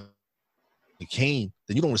John McCain,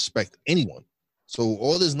 then you don't respect anyone. So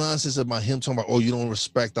all this nonsense about him talking about, oh, you don't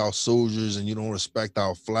respect our soldiers and you don't respect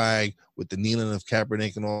our flag with the kneeling of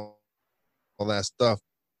Kaepernick and all that stuff.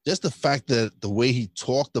 Just the fact that the way he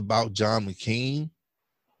talked about John McCain,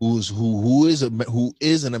 who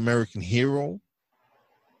is an American hero,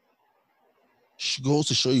 goes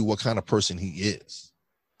to show you what kind of person he is.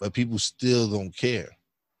 But people still don't care.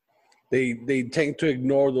 They tend to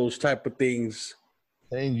ignore those type of things.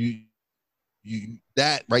 And you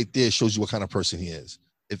that right there shows you what kind of person he is.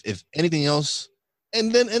 If anything else,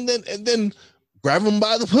 and then grab him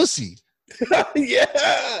by the pussy. Yeah,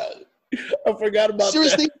 I forgot about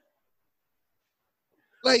seriously. that.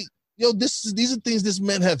 Like, yo, these are things this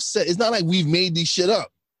man have said. It's not like we've made these shit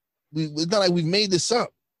up. It's not like we've made this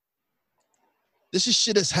up. This is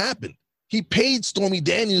shit that's happened. He paid Stormy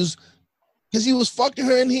Daniels because he was fucking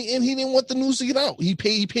her, and he didn't want the news to get out. He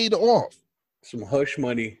paid her off. Some hush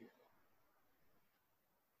money.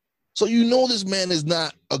 So you know this man is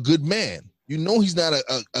not a good man. You know he's not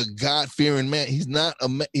a God-fearing man. He's not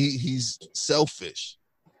he's selfish.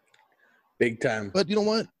 Big time. But you know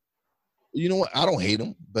what? I don't hate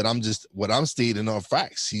him, but I'm stating are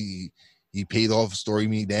facts. He paid off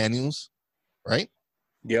Stormy Daniels, right?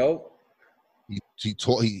 Yo.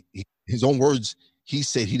 His own words, he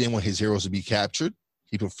said he didn't want his heroes to be captured.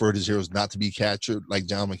 He preferred his heroes not to be captured, like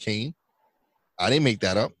John McCain. I didn't make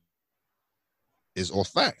that up. It's all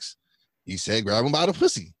facts. He said grab him by the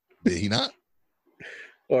pussy. Did he not?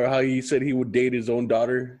 Or how he said he would date his own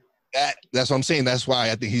daughter. That's what I'm saying. That's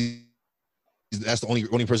why I think that's the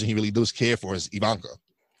only person he really does care for is Ivanka.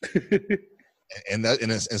 and that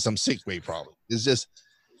in some sick way probably. It's just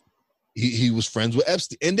he was friends with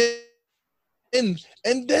Epstein. And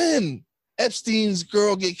then Epstein's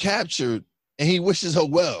girl get captured and he wishes her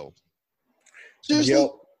well. Seriously?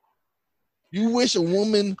 Yep. You wish a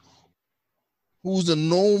woman who's a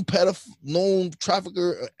known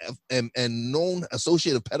trafficker and known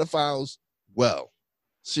associated pedophiles well.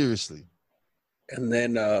 Seriously. And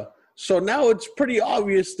then so now it's pretty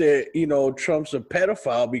obvious that Trump's a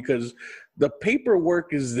pedophile because the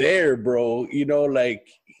paperwork is there, bro. Like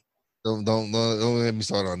don't let me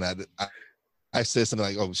start on that. I said something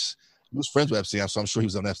like, "Oh, he was friends with Epstein, so I'm sure he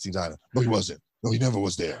was on Epstein's island." No, he wasn't. No, he never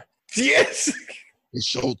was there. Yes. It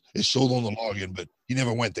showed on the login, but he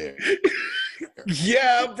never went there.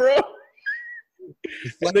 Yeah, bro.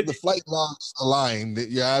 The flight logs aligned.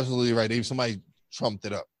 You're absolutely right. Somebody trumped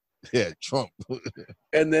it up. Yeah, Trump.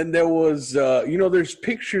 And then there was, there's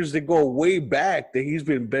pictures that go way back that he's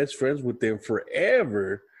been best friends with them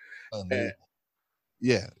forever.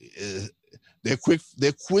 Yeah, they're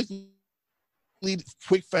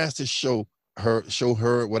fast to show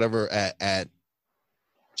her whatever at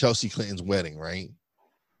Chelsea Clinton's wedding, right?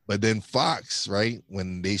 But then Fox, right,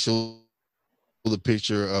 when they show the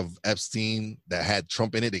picture of Epstein that had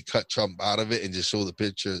Trump in it, they cut Trump out of it and just show the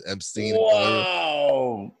picture of Epstein.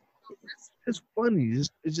 Wow. It's funny.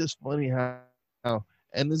 It's just funny how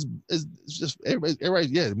and it's just everybody.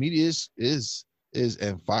 Yeah, the media is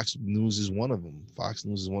and Fox News is one of them. Fox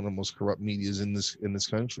News is one of the most corrupt medias in this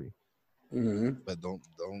country. Mm-hmm. But don't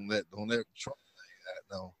let Trump say that.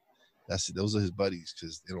 No, those are his buddies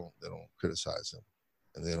because they don't criticize him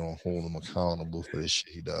and they don't hold him accountable for the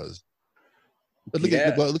shit he does. But look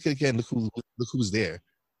at again. Look who's there.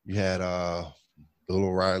 You had Bill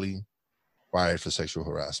O'Reilly fired for sexual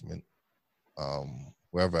harassment.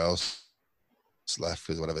 Whoever else left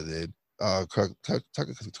because whatever they did. Tucker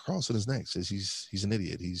Carlson is next. He's an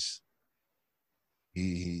idiot. He's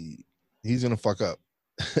gonna fuck up.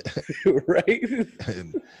 Right.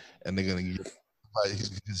 and they're gonna get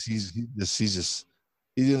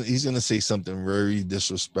he's gonna say something very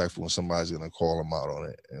disrespectful and somebody's gonna call him out on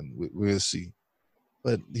it and we'll see.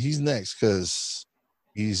 But he's next because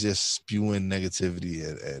he's just spewing negativity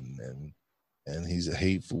and he's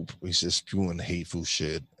just spewing hateful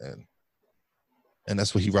shit, and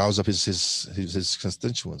that's what he riles up his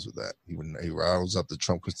constituents with that. He riles up the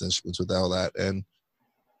Trump constituents with all that, and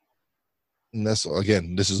that's,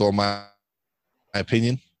 again, this is all my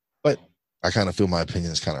opinion, but I kind of feel my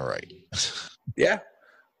opinion is kind of right. Yeah.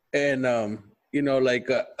 And, I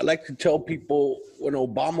like to tell people when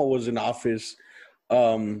Obama was in office,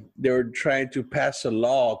 they were trying to pass a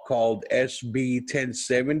law called SB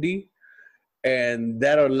 1070. And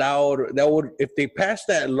if they passed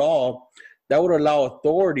that law, that would allow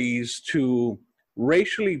authorities to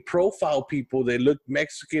racially profile people that look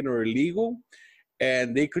Mexican or illegal.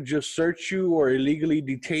 And they could just search you or illegally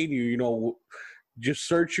detain you, just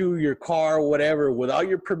search you, your car, whatever, without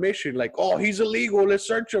your permission. Like, oh, he's illegal, let's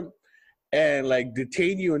search him, and like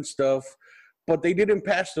detain you and stuff. But they didn't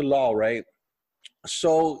pass the law, right?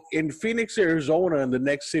 So in Phoenix, Arizona, and the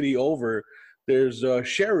next city over, there's a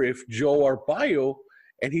sheriff, Joe Arpaio,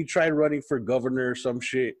 and he tried running for governor or some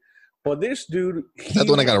shit. But this dude, that's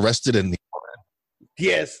the one I got arrested in.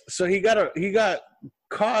 Yes, so he got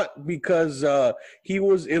caught because he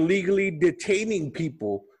was illegally detaining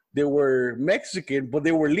people. They were Mexican, but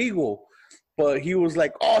they were legal. But he was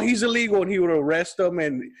like, oh, he's illegal, and he would arrest them,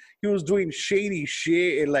 and he was doing shady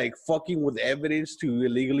shit and like fucking with evidence to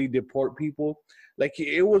illegally deport people. Like,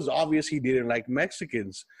 it was obvious he didn't like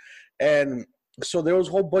Mexicans. And so there was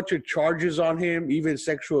a whole bunch of charges on him, even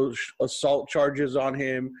sexual assault charges on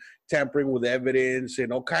him, tampering with evidence,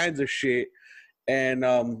 and all kinds of shit. And,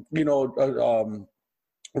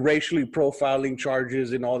 racially profiling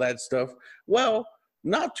charges and all that stuff. Well,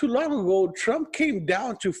 not too long ago, Trump came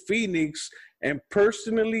down to Phoenix and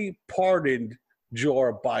personally pardoned Joe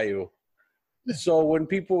Arpaio. So when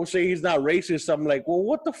people say he's not racist, I'm like, well,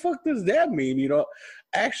 what the fuck does that mean?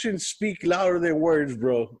 Actions speak louder than words,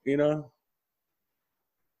 bro. Yeah,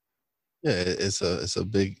 it's a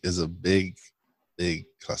big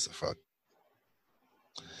clusterfuck.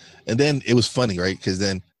 And then it was funny, right? Because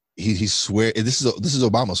then he swear this is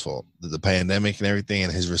Obama's fault, the pandemic and everything,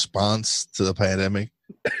 and his response to the pandemic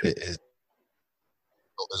is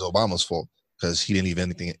Obama's fault because he didn't leave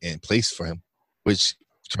anything in place for him, which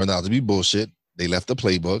turned out to be bullshit. They left the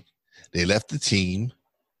playbook, they left the team,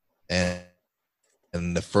 and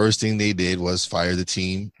the first thing they did was fire the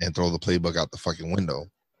team and throw the playbook out the fucking window,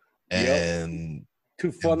 and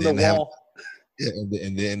to fund the wall.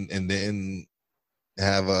 And then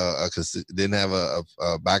have didn't have a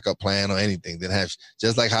backup plan or anything. Didn't have,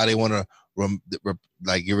 just like how they want to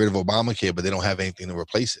like get rid of Obamacare, but they don't have anything to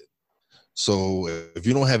replace it. So if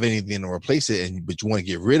you don't have anything to replace it, but you want to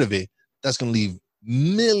get rid of it, that's going to leave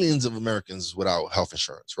millions of Americans without health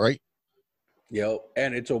insurance, right? Yep,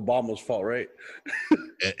 and it's Obama's fault, right? but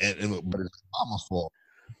it's Obama's fault.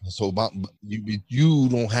 So you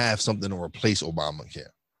don't have something to replace Obamacare,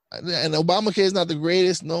 and Obamacare is not the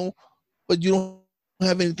greatest, no, but you don't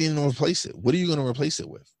have anything to replace it. What are you going to replace it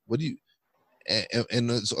with? What do you?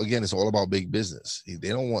 And so again, it's all about big business. They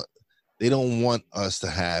don't want us to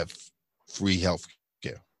have free health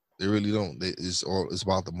care. They really don't. It's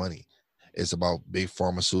about the money. It's about big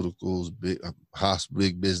pharmaceuticals,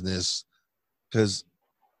 big business. Because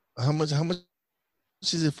how much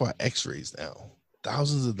is it for X-rays now?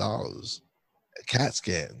 Thousands of dollars. CAT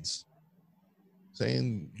scans.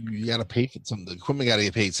 Saying you got to pay for something. The equipment got to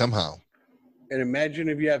get paid somehow. And imagine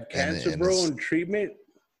if you have cancer, bro, and treatment.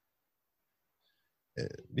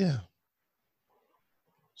 Yeah.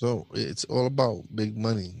 So it's all about big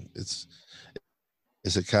money. It's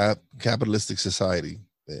a capitalistic society.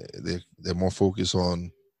 They're more focused on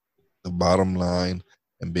the bottom line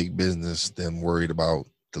and big business than worried about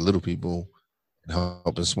the little people and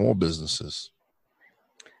helping small businesses.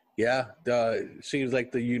 Yeah, it seems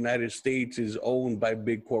like the United States is owned by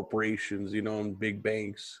big corporations, and big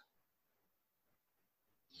banks.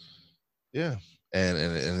 Yeah, and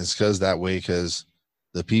it's because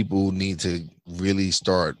the people need to really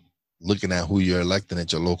start looking at who you're electing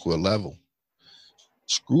at your local level.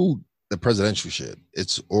 Screw the presidential shit.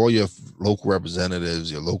 It's all your local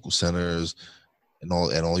representatives, your local senators, and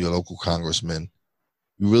all your local congressmen.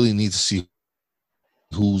 You really need to see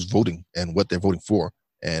who's voting and what they're voting for,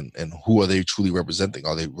 and who are they truly representing.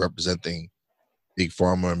 Are they representing big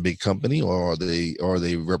pharma and big company, or are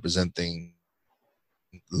they representing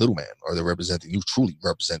little man? Are they representing you, truly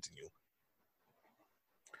representing you?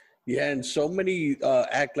 Yeah, and so many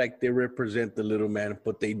act like they represent the little man,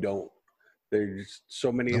 but they don't. There's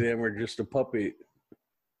so many of them are just a puppet.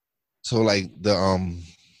 So like the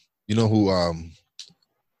you know who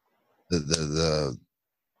the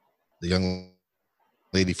young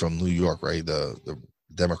lady from New York, right? The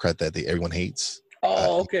Democrat that everyone hates.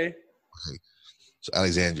 Oh, okay. So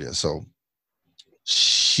Alexandria. So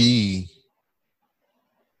they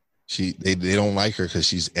don't like her because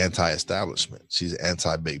she's anti-establishment. She's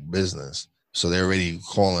anti-big business. So they're already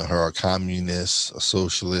calling her a communist, a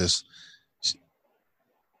socialist.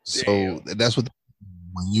 So that's what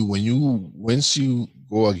once you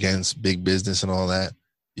go against big business and all that,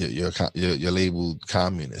 you're labeled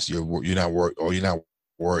communist. You're not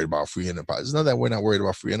worried about free enterprise. It's not that we're not worried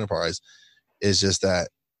about free enterprise. It's just that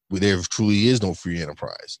there truly is no free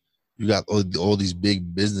enterprise. You got all these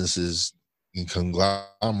big businesses and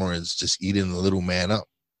conglomerates just eating the little man up.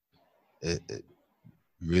 It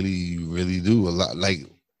really, really do a lot. Like,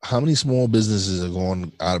 how many small businesses are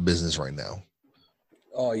going out of business right now?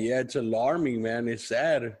 Oh yeah, it's alarming, man. It's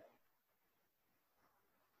sad.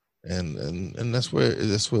 And that's where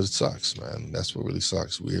it sucks, man. That's what really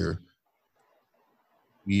sucks. We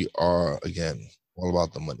are again all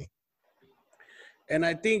about the money. And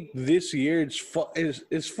I think this year it's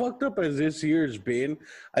fucked up as this year's been.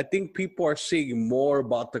 I think people are seeing more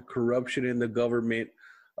about the corruption in the government,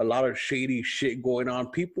 a lot of shady shit going on.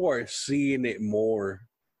 People are seeing it more.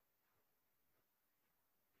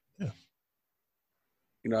 Yeah.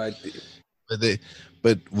 You know,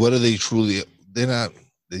 but what are they truly? They're not.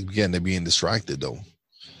 Again, they're being distracted though.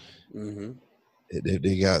 Mm-hmm.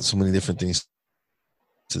 They got so many different things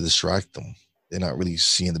to distract them. They're not really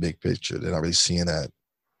seeing the big picture. They're not really seeing that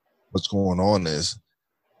what's going on is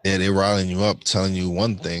they're riling you up, telling you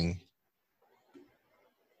one thing,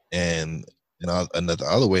 and another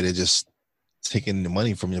other way they're just taking the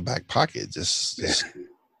money from your back pocket. Just it's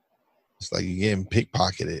like you're getting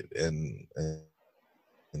pickpocketed, and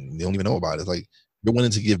they don't even know about it. It's like you're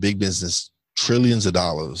willing to give big business trillions of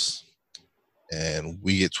dollars, and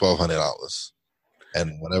we get $1,200,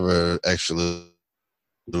 and whatever extra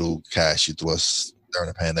little cash you threw us during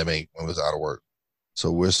the pandemic when we was out of work.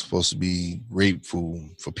 So we're supposed to be grateful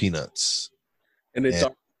for peanuts, and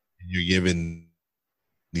you're giving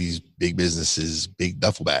these big businesses big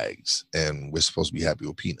duffel bags, and we're supposed to be happy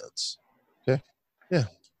with peanuts. Okay, yeah,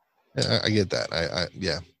 I get that.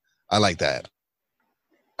 I like that.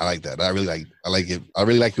 I like that. I like it. I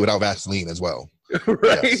really like it without Vaseline as well.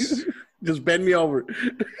 Right? Yes. Just bend me over.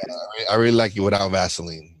 I really like it without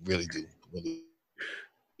Vaseline. Really do. Really.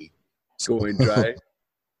 Going dry.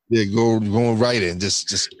 Yeah, going right in.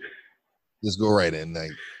 Just go right in. Like,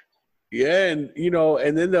 yeah, and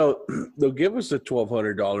and then they'll give us the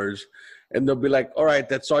 $1,200, and they'll be like, "All right,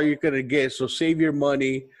 that's all you're gonna get. So save your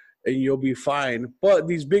money, and you'll be fine." But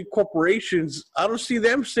these big corporations, I don't see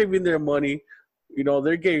them saving their money.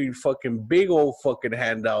 They're getting fucking big old fucking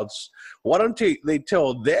handouts. Why don't they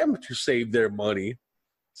tell them to save their money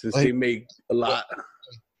since they make a lot?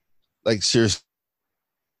 Like, seriously,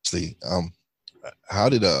 how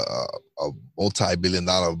did a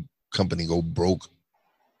multi-billion-dollar company go broke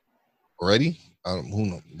already? Who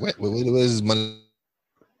knows? Where's this money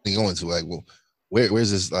going to? Like, well,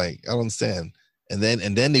 where's this? Like, I don't understand. And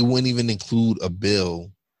then they wouldn't even include a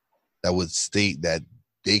bill that would state that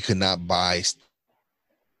they could not buy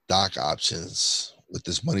stock options with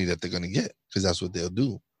this money that they're going to get, because that's what they'll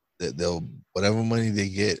do. They'll whatever money they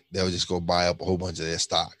get, they'll just go buy up a whole bunch of their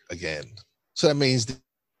stock again. So that means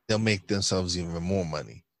they'll make themselves even more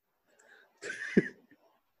money.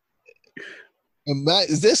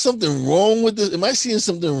 Is there something wrong with this? Am I seeing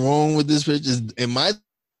something wrong with this picture? Am I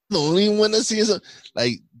the only one that's seeing something?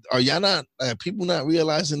 Like, are y'all not, people not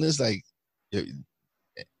realizing this? Like,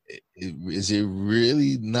 is it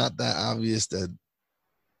really not that obvious that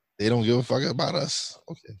they don't give a fuck about us?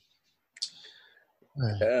 Okay.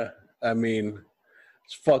 Yeah, I mean,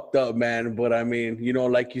 it's fucked up, man. But I mean,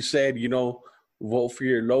 like you said, vote for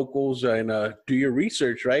your locals and do your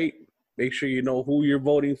research, right? Make sure you know who you're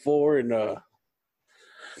voting for, and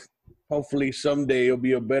hopefully someday it'll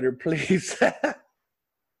be a better place.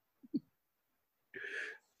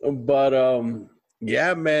 But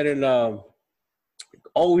yeah, man, and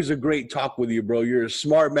always a great talk with you, bro. You're a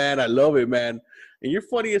smart man. I love it, man. And you're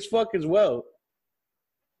funny as fuck as well.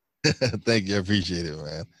 Thank you. I appreciate it,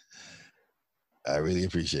 man. I really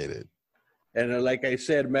appreciate it. And like I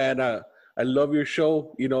said, man, I love your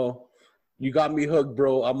show. You got me hooked,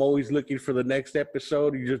 bro. I'm always looking for the next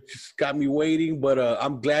episode. You just got me waiting, but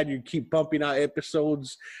I'm glad you keep pumping out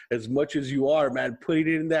episodes as much as you are, man.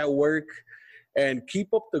 Putting in that work, and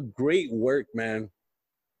keep up the great work, man.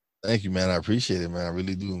 Thank you, man. I appreciate it, man. I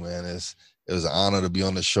really do, man. It was an honor to be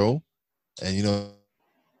on the show. And,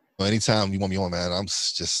 anytime you want me on, man,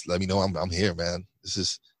 just let me know. I'm here, man. This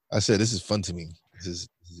is fun to me. This is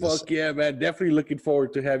Fuck yeah, man. Definitely looking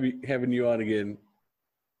forward to having you on again.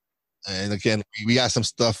 And again, we got some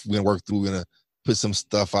stuff we're gonna work through. We're gonna put some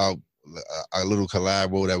stuff out, a little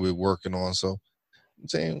collabo that we're working on. So I'm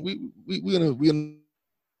saying we're gonna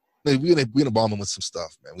bomb them with some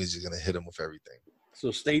stuff, man. We're just gonna hit them with everything. So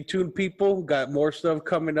stay tuned, people. Got more stuff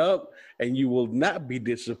coming up, and you will not be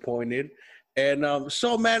disappointed. And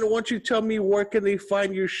so, man, why don't you tell me where can they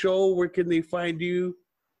find your show? Where can they find you?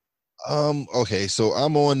 Okay, so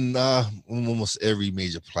I'm on almost every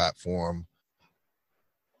major platform.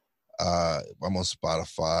 I'm on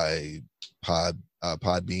Spotify,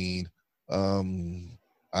 Podbean,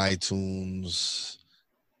 iTunes,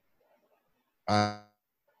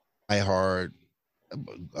 iHeart.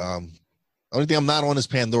 Only thing I'm not on is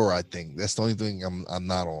Pandora. I think that's the only thing I'm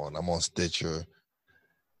not on. I'm on Stitcher,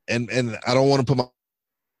 and I don't want to put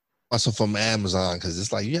myself on Amazon because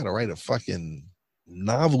it's like you got to write a fucking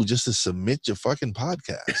novel just to submit your fucking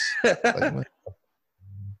podcast. Like, man,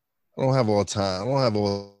 I don't have all time. I don't have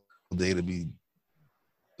all day to be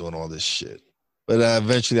doing all this shit. But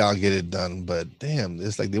eventually I'll get it done. But damn,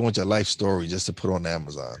 it's like they want your life story just to put on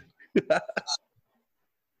Amazon.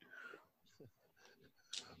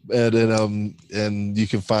 And then and you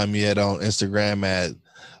can find me on Instagram at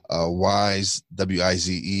Wize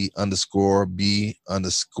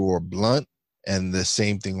WIZE_B_blunt. And the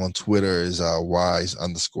same thing on Twitter is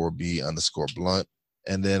Wize_B_blunt.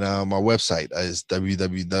 And then my website is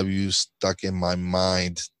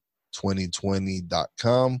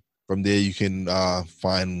www.stuckingmymind2020.com. From there, you can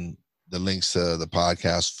find the links to the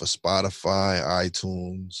podcast for Spotify,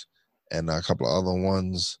 iTunes, and a couple of other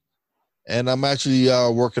ones. And I'm actually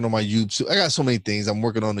working on my YouTube. I got so many things. I'm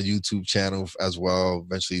working on the YouTube channel as well,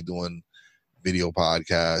 eventually doing video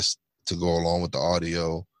podcasts to go along with the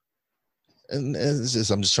audio. And it's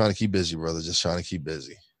just, I'm just trying to keep busy, brother. Just trying to keep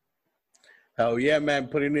busy. Hell yeah, man.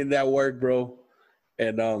 Putting in that work, bro.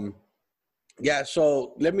 And yeah,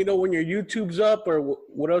 so let me know when your YouTube's up or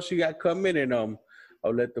what else you got coming, and I'll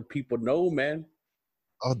let the people know, man.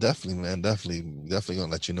 Oh, definitely, man. Definitely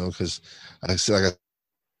gonna let you know because like I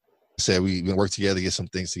said, we can work together, get some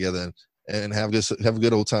things together, and have a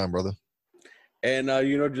good old time, brother. And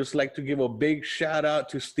just like to give a big shout out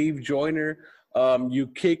to Steve Joyner. You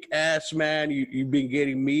kick ass, man. You've been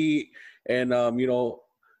getting me and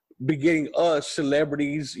been getting us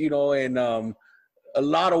celebrities, and a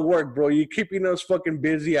lot of work, bro. You're keeping us fucking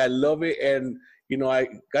busy. I love it. And I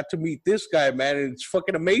got to meet this guy, man, and it's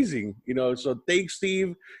fucking amazing. So thanks,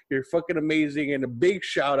 Steve. You're fucking amazing, and a big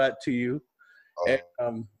shout out to you. And,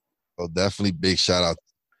 well, definitely big shout out.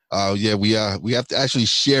 Yeah, we have to actually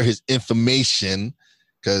share his information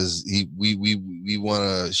because we want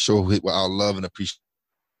to show our love and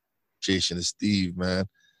appreciation to Steve, man.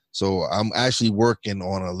 So I'm actually working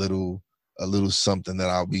on a little something that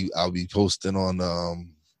I'll be posting on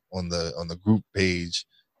the group page.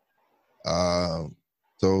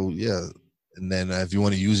 So yeah, and then if you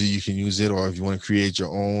want to use it, you can use it, or if you want to create your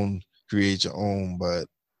own. But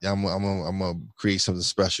yeah, I'm gonna create something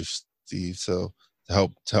special, Steve, so to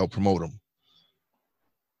help promote him.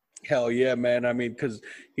 Hell yeah, man. I mean, because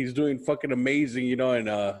he's doing fucking amazing, and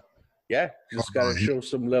yeah, just gotta show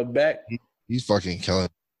some love back. He's fucking killing.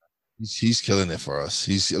 He's killing it for us.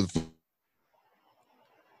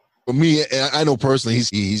 For me, I know personally,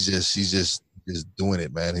 he's just doing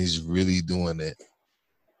it, man. He's really doing it.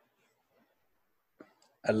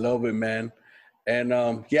 I love it, man. And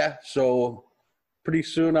yeah, so pretty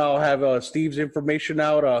soon I'll have Steve's information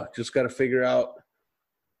out. Just got to figure out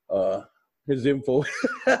his info.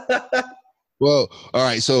 Well, all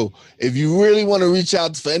right. So if you really want to reach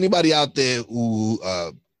out for anybody out there who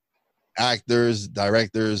actors,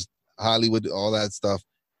 directors, Hollywood, all that stuff,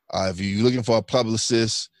 if you're looking for a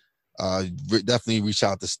publicist, definitely reach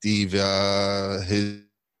out to Steve. His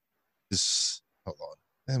hold on,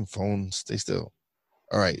 damn phone, stay still.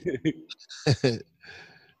 All right.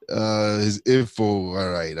 His info. All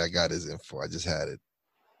right, I got his info. I just had it.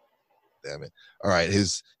 Damn it. All right,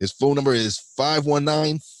 his phone number is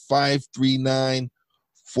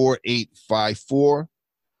 519-539-4854.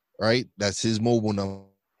 Right, that's his mobile number.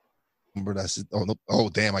 That's his, oh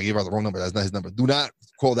damn, I gave out the wrong number. That's not his number. Do not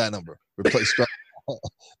call that number. Replace.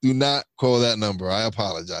 Do not call that number. I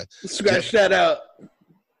apologize. Scratch that out.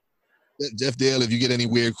 Jeff Dale, if you get any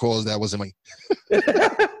weird calls, that wasn't my.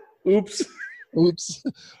 Oops. All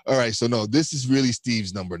right, so no, this is really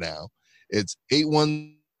Steve's number now. It's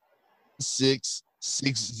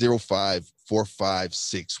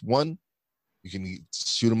 816-605-4561. You can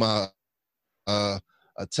shoot him a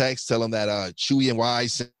text, tell him that Chewy and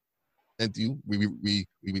Wize sent you. We be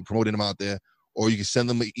promoting them out there, or you can send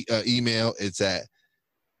them an email. It's at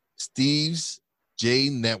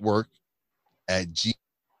stevesjnetwork@gmail.com.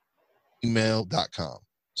 gmail.com.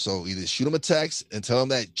 So either shoot them a text and tell them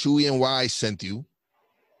that Chewy and Wize sent you,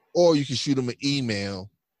 or you can shoot them an email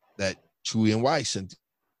that Chewy and Wize sent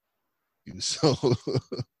you. So,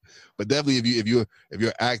 but definitely if you're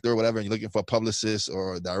an actor or whatever and you're looking for a publicist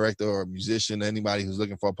or a director or a musician, anybody who's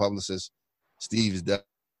looking for a publicist, Steve is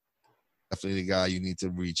definitely the guy you need to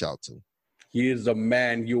reach out to. He is a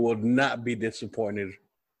man. You will not be disappointed.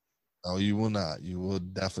 No, you will not. You will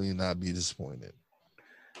definitely not be disappointed.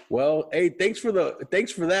 Well, hey, thanks for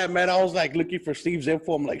that, man. I was like looking for Steve's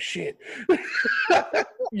info. I'm like, shit.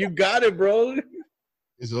 You got it, bro.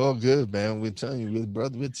 It's all good, man. We're telling you, we're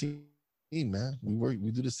brother, we're team, man.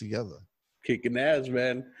 We do this together. Kicking ass,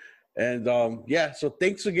 man. And yeah, so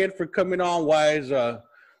thanks again for coming on, Wize.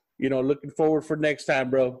 Looking forward for next time,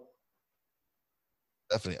 bro.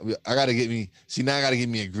 Definitely. I gotta get me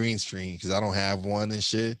a green screen because I don't have one and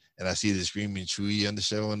shit. And I see the Screaming Chewy on the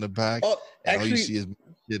show in the back. Oh, and all you see is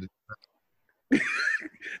shit.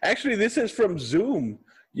 Actually, this is from Zoom.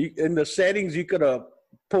 In the settings, you could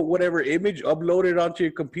put whatever image, upload it onto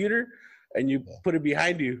your computer, and you put it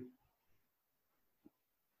behind you.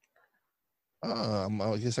 I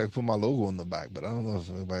guess I could put my logo on the back, but I don't know if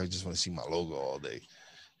anybody just want to see my logo all day.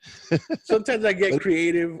 Sometimes I get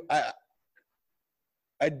creative.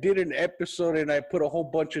 I did an episode and I put a whole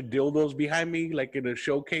bunch of dildos behind me, like in a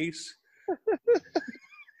showcase.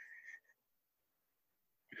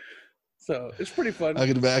 So it's pretty fun. I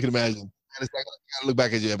can imagine. I gotta look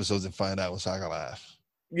back at your episodes and find out so I can laugh.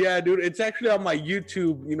 Yeah, dude. It's actually on my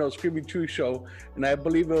YouTube, Screaming Chewy show. And I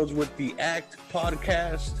believe it was with the ACT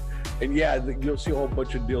podcast. And yeah, you'll see a whole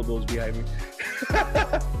bunch of dildos behind me.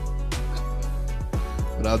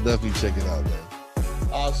 But I'll definitely check it out, man.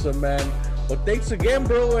 Awesome, man. Well, thanks again,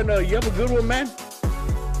 bro. And you have a good one, man.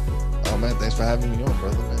 Oh, man. Thanks for having me on,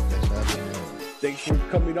 brother, man. Thanks for having me on. Thanks for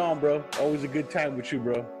coming on, bro. Always a good time with you,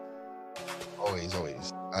 bro. Always. All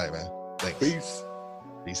right, man. Thanks.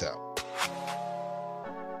 Peace out.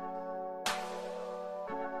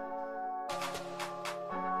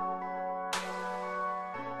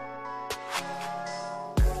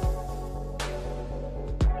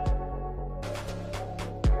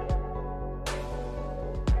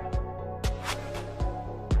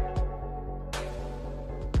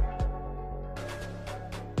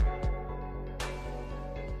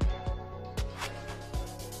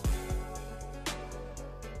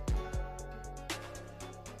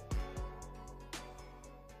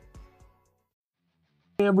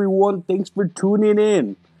 Hey everyone, thanks for tuning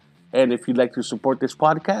in. And if you'd like to support this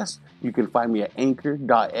podcast, you can find me at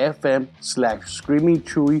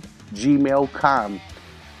anchor.fm/screamingchewy@gmail.com.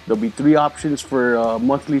 There'll be 3 options for a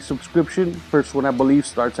monthly subscription. First one, I believe,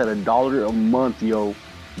 starts at $1 a month, yo.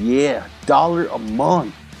 Yeah, $1 a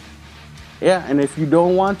month. Yeah, and if you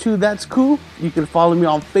don't want to, that's cool. You can follow me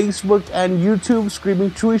on Facebook and YouTube,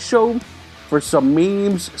 Screaming Chewy Show, for some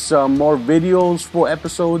memes, some more videos, full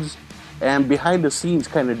episodes, and behind the scenes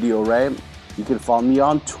kind of deal, right? You can follow me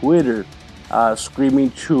on Twitter,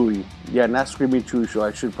 Screaming Chewy. Yeah, not Screaming Chewy Show.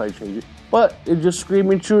 I should probably change it. But it's just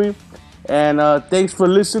Screaming Chewy. And thanks for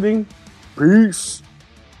listening. Peace.